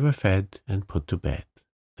 They were fed and put to bed.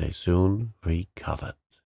 They soon recovered.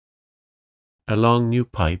 A long new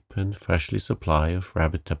pipe and freshly supply of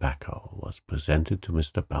rabbit tobacco was presented to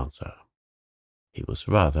Mr. Bouncer. He was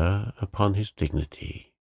rather upon his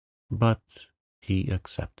dignity, but he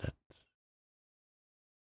accepted.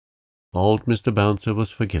 Old Mr. Bouncer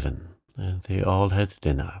was forgiven, and they all had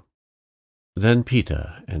dinner. Then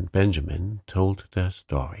Peter and Benjamin told their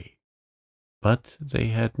story, but they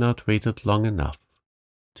had not waited long enough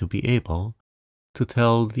to be able to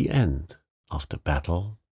tell the end of the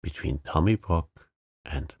battle between Tommy Brook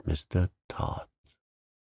and Mr. Todd.